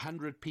first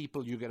 100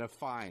 people you're going to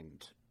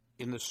find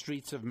in the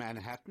streets of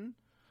Manhattan,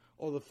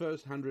 or the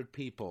first 100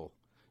 people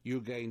you're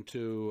going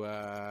to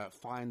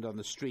find on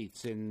the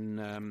streets in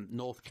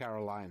North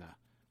Carolina?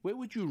 Where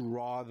would you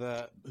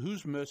rather,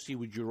 whose mercy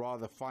would you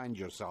rather find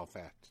yourself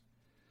at?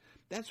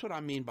 That's what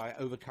I mean by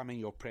overcoming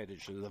your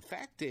prejudices. The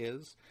fact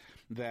is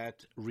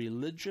that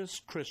religious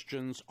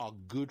Christians are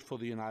good for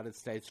the United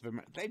States of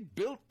America. They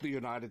built the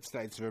United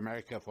States of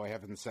America, for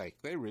heaven's sake.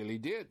 They really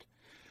did.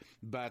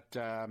 But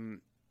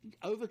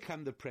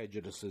overcome the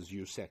prejudices,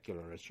 you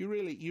secularists. You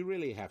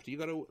really have to. You've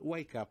got to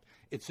wake up.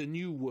 It's a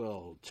new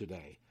world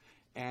today.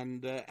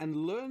 And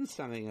learn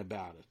something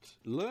about it.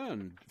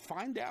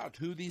 Find out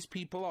who these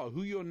people are,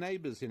 who your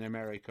neighbors in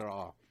America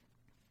are.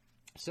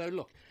 So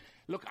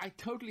look, I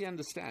totally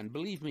understand.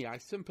 Believe me, I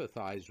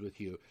sympathize with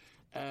you.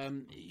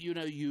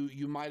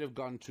 You might have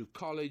gone to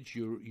college.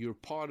 You're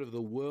part of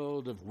the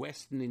world of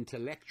Western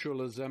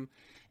intellectualism,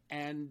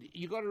 and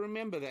you got to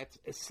remember that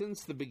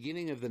since the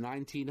beginning of the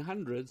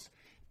 1900s,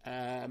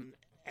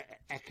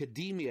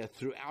 academia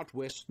throughout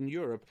Western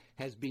Europe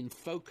has been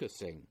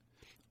focusing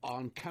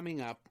on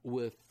coming up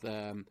with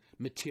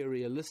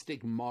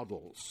materialistic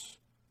models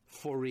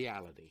for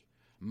reality.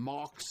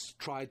 Marx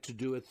tried to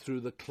do it through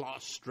the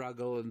class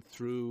struggle and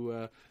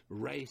through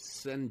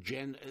race and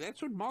gender.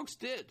 That's what Marx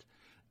did.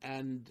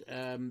 And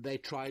they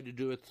tried to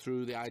do it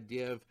through the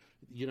idea of,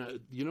 you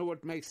know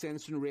what makes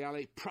sense in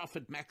reality?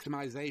 Profit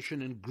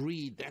maximization and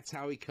greed. That's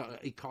how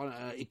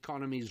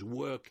economies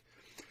work.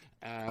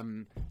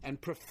 and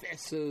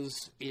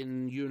professors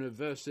in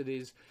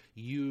universities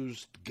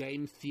used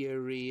game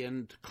theory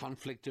and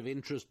conflict of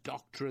interest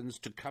doctrines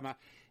to come up.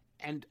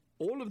 And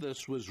all of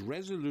this was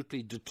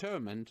resolutely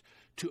determined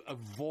to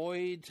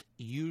avoid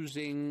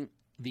using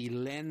the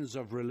lens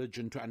of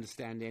religion to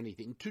understand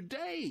anything.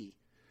 Today,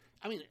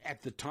 I mean,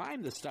 at the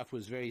time, the stuff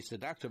was very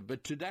seductive,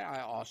 but today I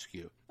ask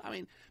you, I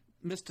mean,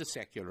 Mr.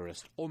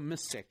 Secularist or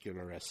Miss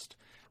Secularist,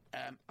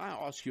 I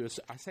ask you,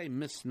 I say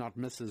Miss, not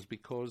Mrs.,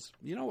 because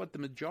you know what? The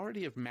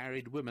majority of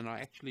married women are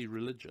actually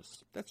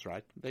religious. That's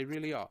right. They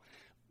really are.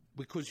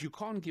 Because you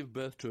can't give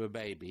birth to a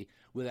baby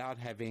without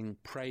having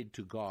prayed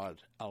to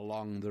God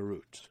along the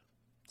route.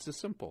 It's as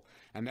simple.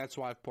 And that's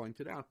why I've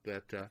pointed out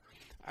that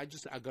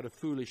I got a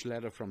foolish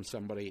letter from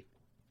somebody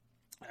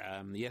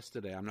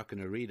yesterday. I'm not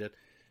going to read it.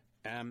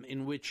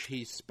 In which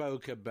he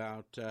spoke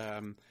about,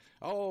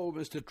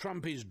 Mr.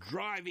 Trump is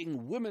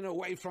driving women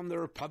away from the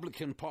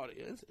Republican Party.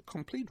 It's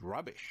complete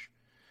rubbish.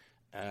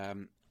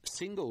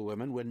 Single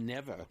women were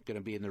never going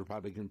to be in the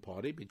Republican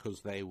Party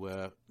because they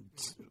were,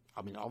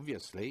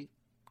 obviously,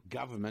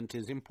 government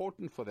is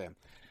important for them.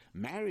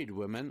 Married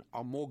women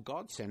are more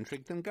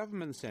God-centric than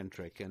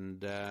government-centric,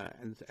 and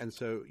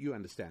so you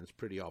understand it's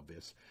pretty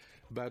obvious.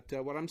 But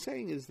what I'm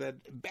saying is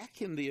that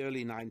back in the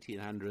early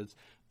 1900s,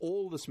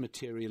 all this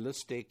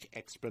materialistic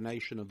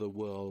explanation of the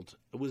world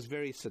was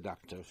very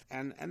seductive,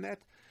 and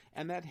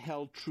that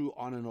held true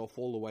on and off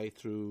all the way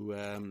through.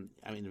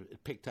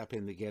 It picked up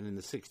again in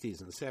the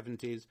 60s and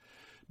 70s.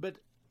 But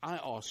I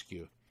ask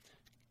you,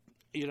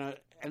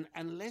 and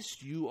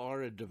unless you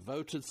are a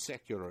devoted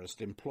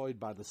secularist employed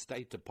by the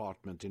State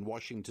Department in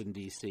Washington,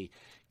 D.C.,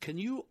 can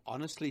you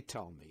honestly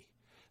tell me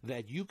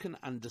that you can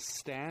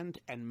understand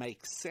and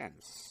make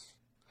sense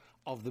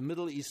of the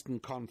Middle Eastern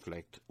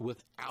conflict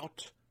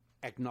without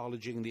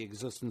acknowledging the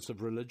existence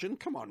of religion?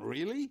 Come on,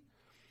 really?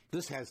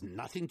 This has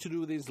nothing to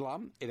do with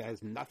Islam. It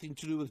has nothing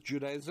to do with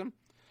Judaism.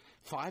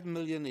 5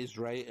 million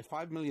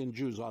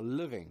Jews are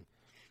living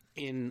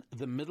in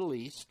the Middle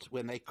East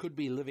when they could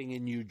be living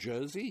in New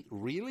Jersey.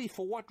 Really?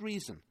 For what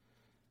reason?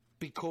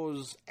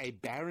 Because a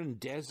barren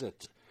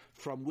desert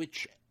from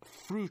which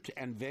fruit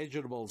and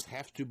vegetables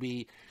have to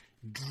be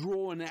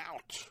drawn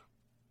out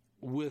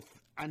with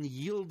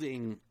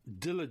unyielding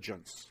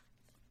diligence.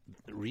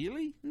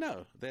 Really?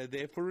 No, they're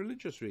there for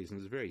religious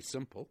reasons. Very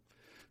simple.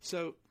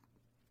 So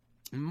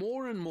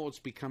more and more it's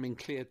becoming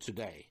clear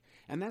today,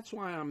 and that's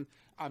why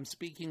I'm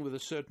speaking with a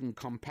certain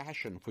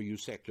compassion for you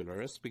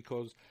secularists,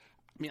 because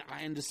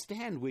I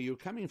understand where you're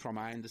coming from.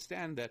 I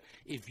understand that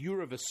if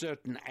you're of a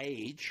certain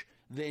age,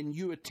 then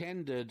you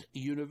attended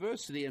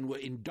university and were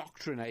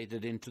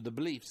indoctrinated into the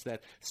beliefs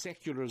that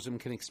secularism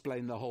can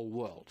explain the whole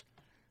world.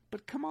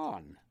 But come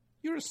on,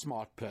 you're a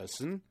smart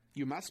person.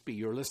 You must be.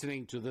 You're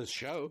listening to this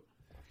show.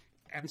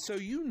 And so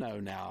you know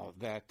now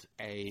that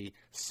a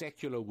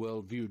secular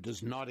worldview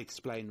does not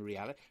explain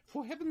reality.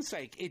 For heaven's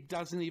sake, it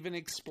doesn't even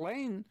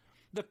explain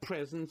the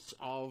presence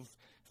of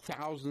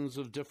thousands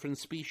of different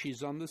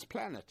species on this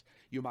planet.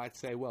 You might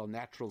say, well,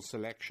 natural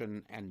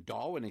selection and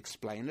Darwin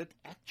explain it.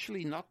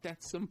 Actually, not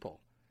that simple.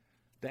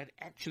 That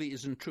actually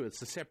isn't true.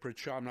 It's a separate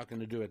show. I'm not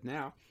going to do it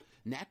now.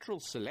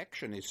 Natural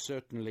selection is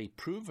certainly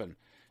proven,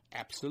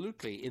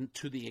 absolutely,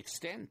 to the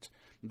extent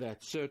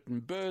that certain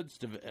birds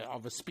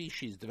of a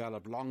species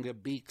develop longer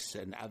beaks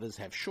and others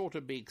have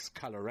shorter beaks,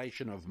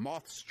 coloration of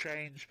moths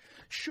change,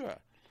 sure.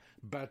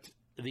 But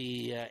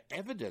the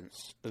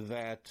evidence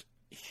that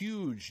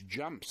huge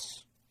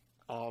jumps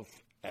of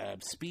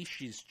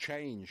species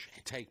change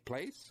take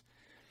place,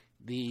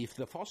 the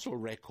fossil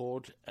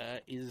record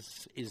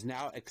is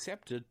now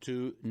accepted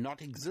to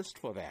not exist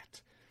for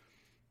that.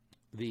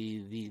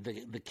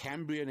 The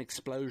Cambrian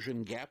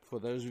explosion gap, for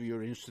those of you who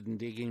are interested in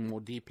digging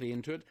more deeply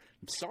into it,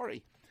 I'm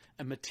sorry,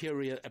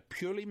 a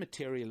purely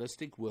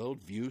materialistic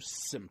worldview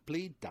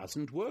simply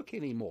doesn't work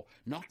anymore,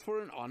 not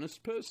for an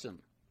honest person.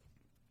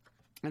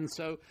 And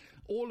so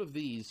all of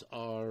these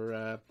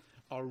are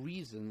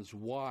reasons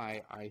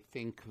why I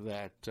think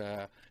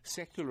that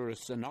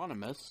Secularists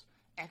Anonymous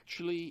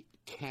actually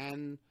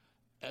can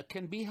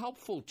be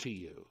helpful to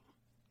you,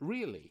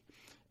 really.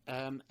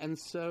 And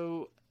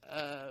so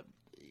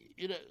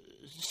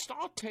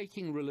start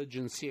taking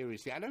religion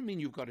seriously. I don't mean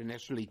you've got to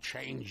necessarily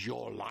change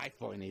your life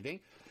or anything,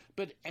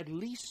 but at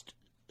least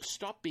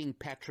stop being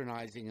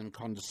patronizing and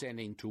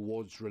condescending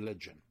towards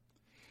religion.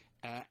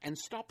 And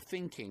stop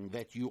thinking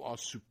that you are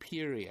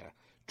superior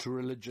to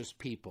religious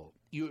people.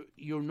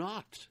 You're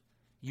not.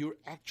 You're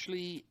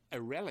actually a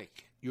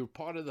relic. You're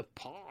part of the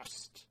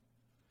past.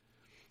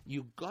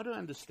 You've got to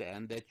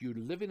understand that you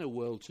live in a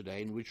world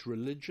today in which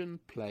religion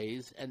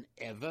plays an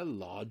ever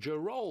larger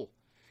role.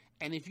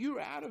 And if you're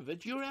out of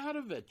it, you're out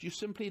of it. You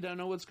simply don't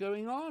know what's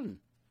going on.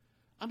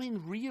 I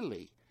mean,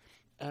 really,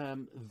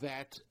 how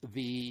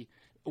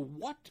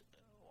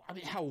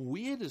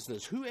weird is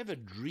this? Who ever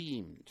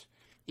dreamed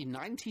in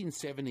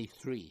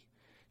 1973,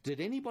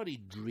 did anybody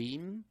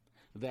dream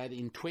that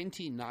in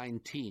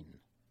 2019,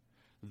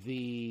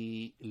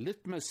 the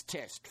litmus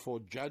test for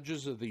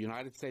judges of the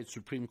United States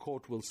Supreme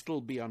Court will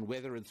still be on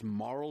whether it's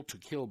moral to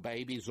kill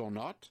babies or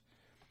not?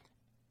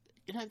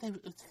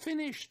 It's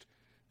finished.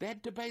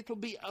 That debate will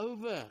be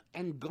over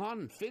and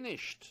gone,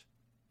 finished.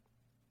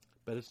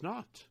 But it's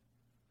not.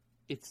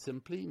 It's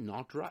simply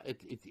not right.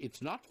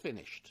 It's not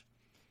finished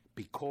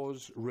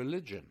because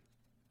religion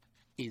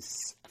is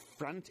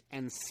front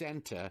and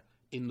center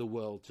in the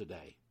world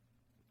today.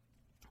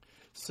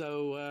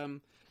 So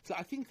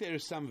I think there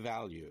is some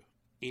value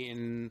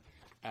in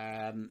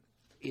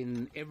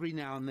every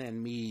now and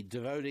then me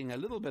devoting a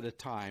little bit of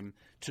time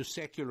to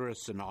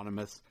Secularists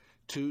Anonymous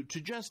to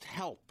just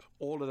help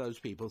all of those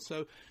people.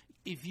 So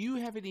if you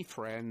have any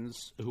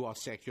friends who are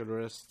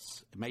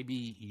secularists,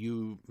 maybe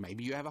you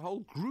have a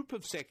whole group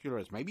of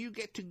secularists, maybe you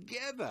get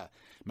together,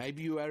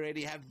 maybe you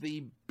already have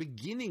the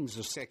beginnings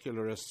of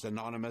Secularists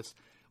Anonymous,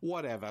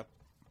 whatever,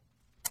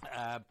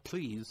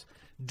 please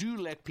do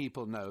let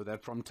people know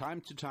that from time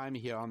to time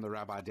here on the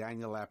Rabbi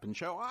Daniel Lapin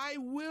Show, I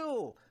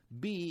will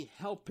be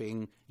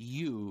helping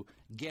you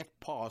get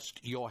past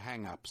your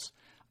hang-ups.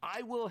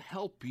 I will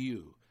help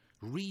you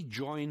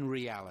rejoin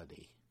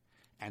reality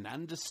and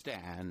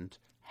understand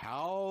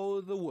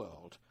how the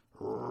world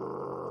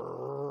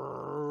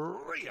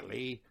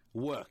really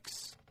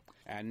works.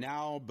 And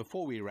now,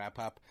 before we wrap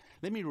up,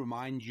 let me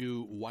remind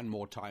you one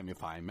more time,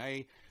 if I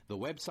may. The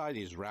website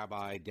is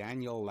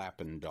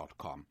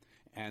RabbiDanielLapin.com.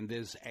 And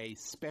there's a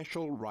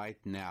special right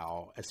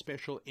now, a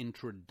special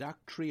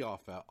introductory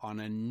offer on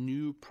a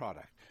new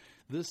product.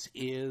 This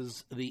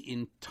is the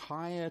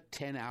entire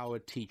 10-hour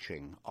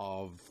teaching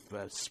of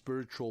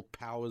spiritual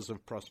powers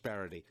of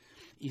prosperity.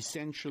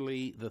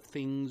 Essentially, the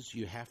things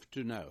you have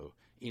to know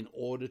in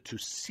order to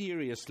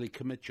seriously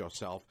commit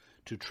yourself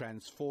to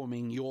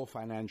transforming your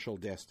financial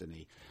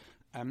destiny.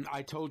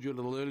 I told you a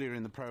little earlier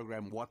in the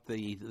program what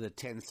the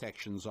 10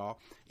 sections are.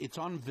 It's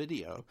on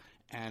video,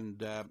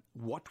 and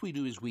what we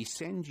do is we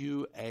send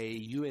you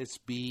a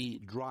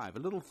USB drive, a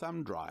little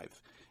thumb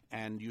drive,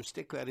 and you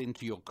stick that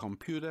into your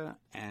computer,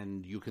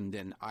 and you can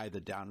then either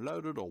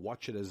download it or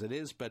watch it as it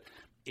is, but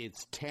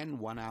it's 10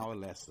 one-hour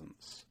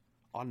lessons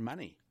on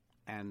money,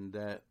 and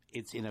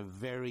it's in a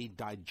very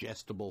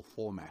digestible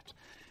format.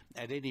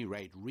 At any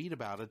rate, read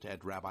about it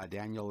at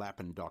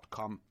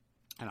RabbiDanielLapin.com,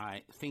 and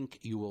I think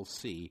you will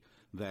see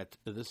that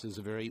this is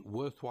a very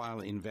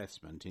worthwhile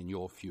investment in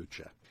your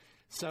future.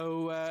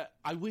 So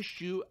I wish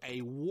you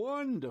a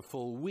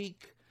wonderful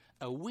week,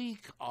 a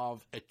week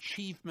of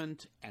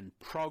achievement and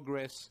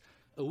progress,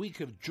 a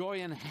week of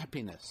joy and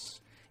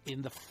happiness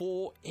in the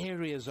 4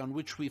 areas on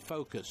which we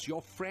focus: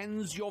 your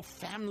friends, your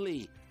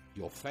family,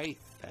 your faith,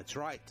 that's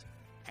right,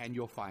 and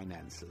your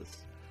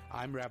finances.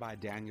 I'm Rabbi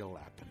Daniel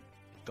Lapin.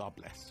 God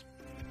bless.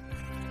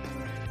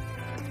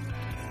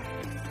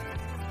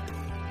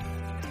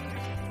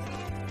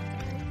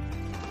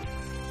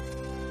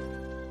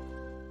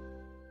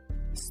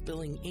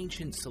 Spilling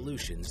ancient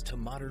solutions to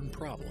modern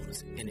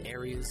problems in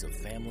areas of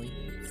family,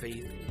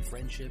 faith,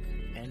 friendship,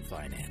 and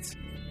finance.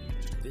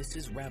 This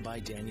is Rabbi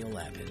Daniel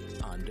Lapin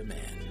On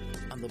Demand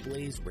on the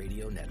Blaze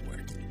Radio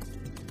Network.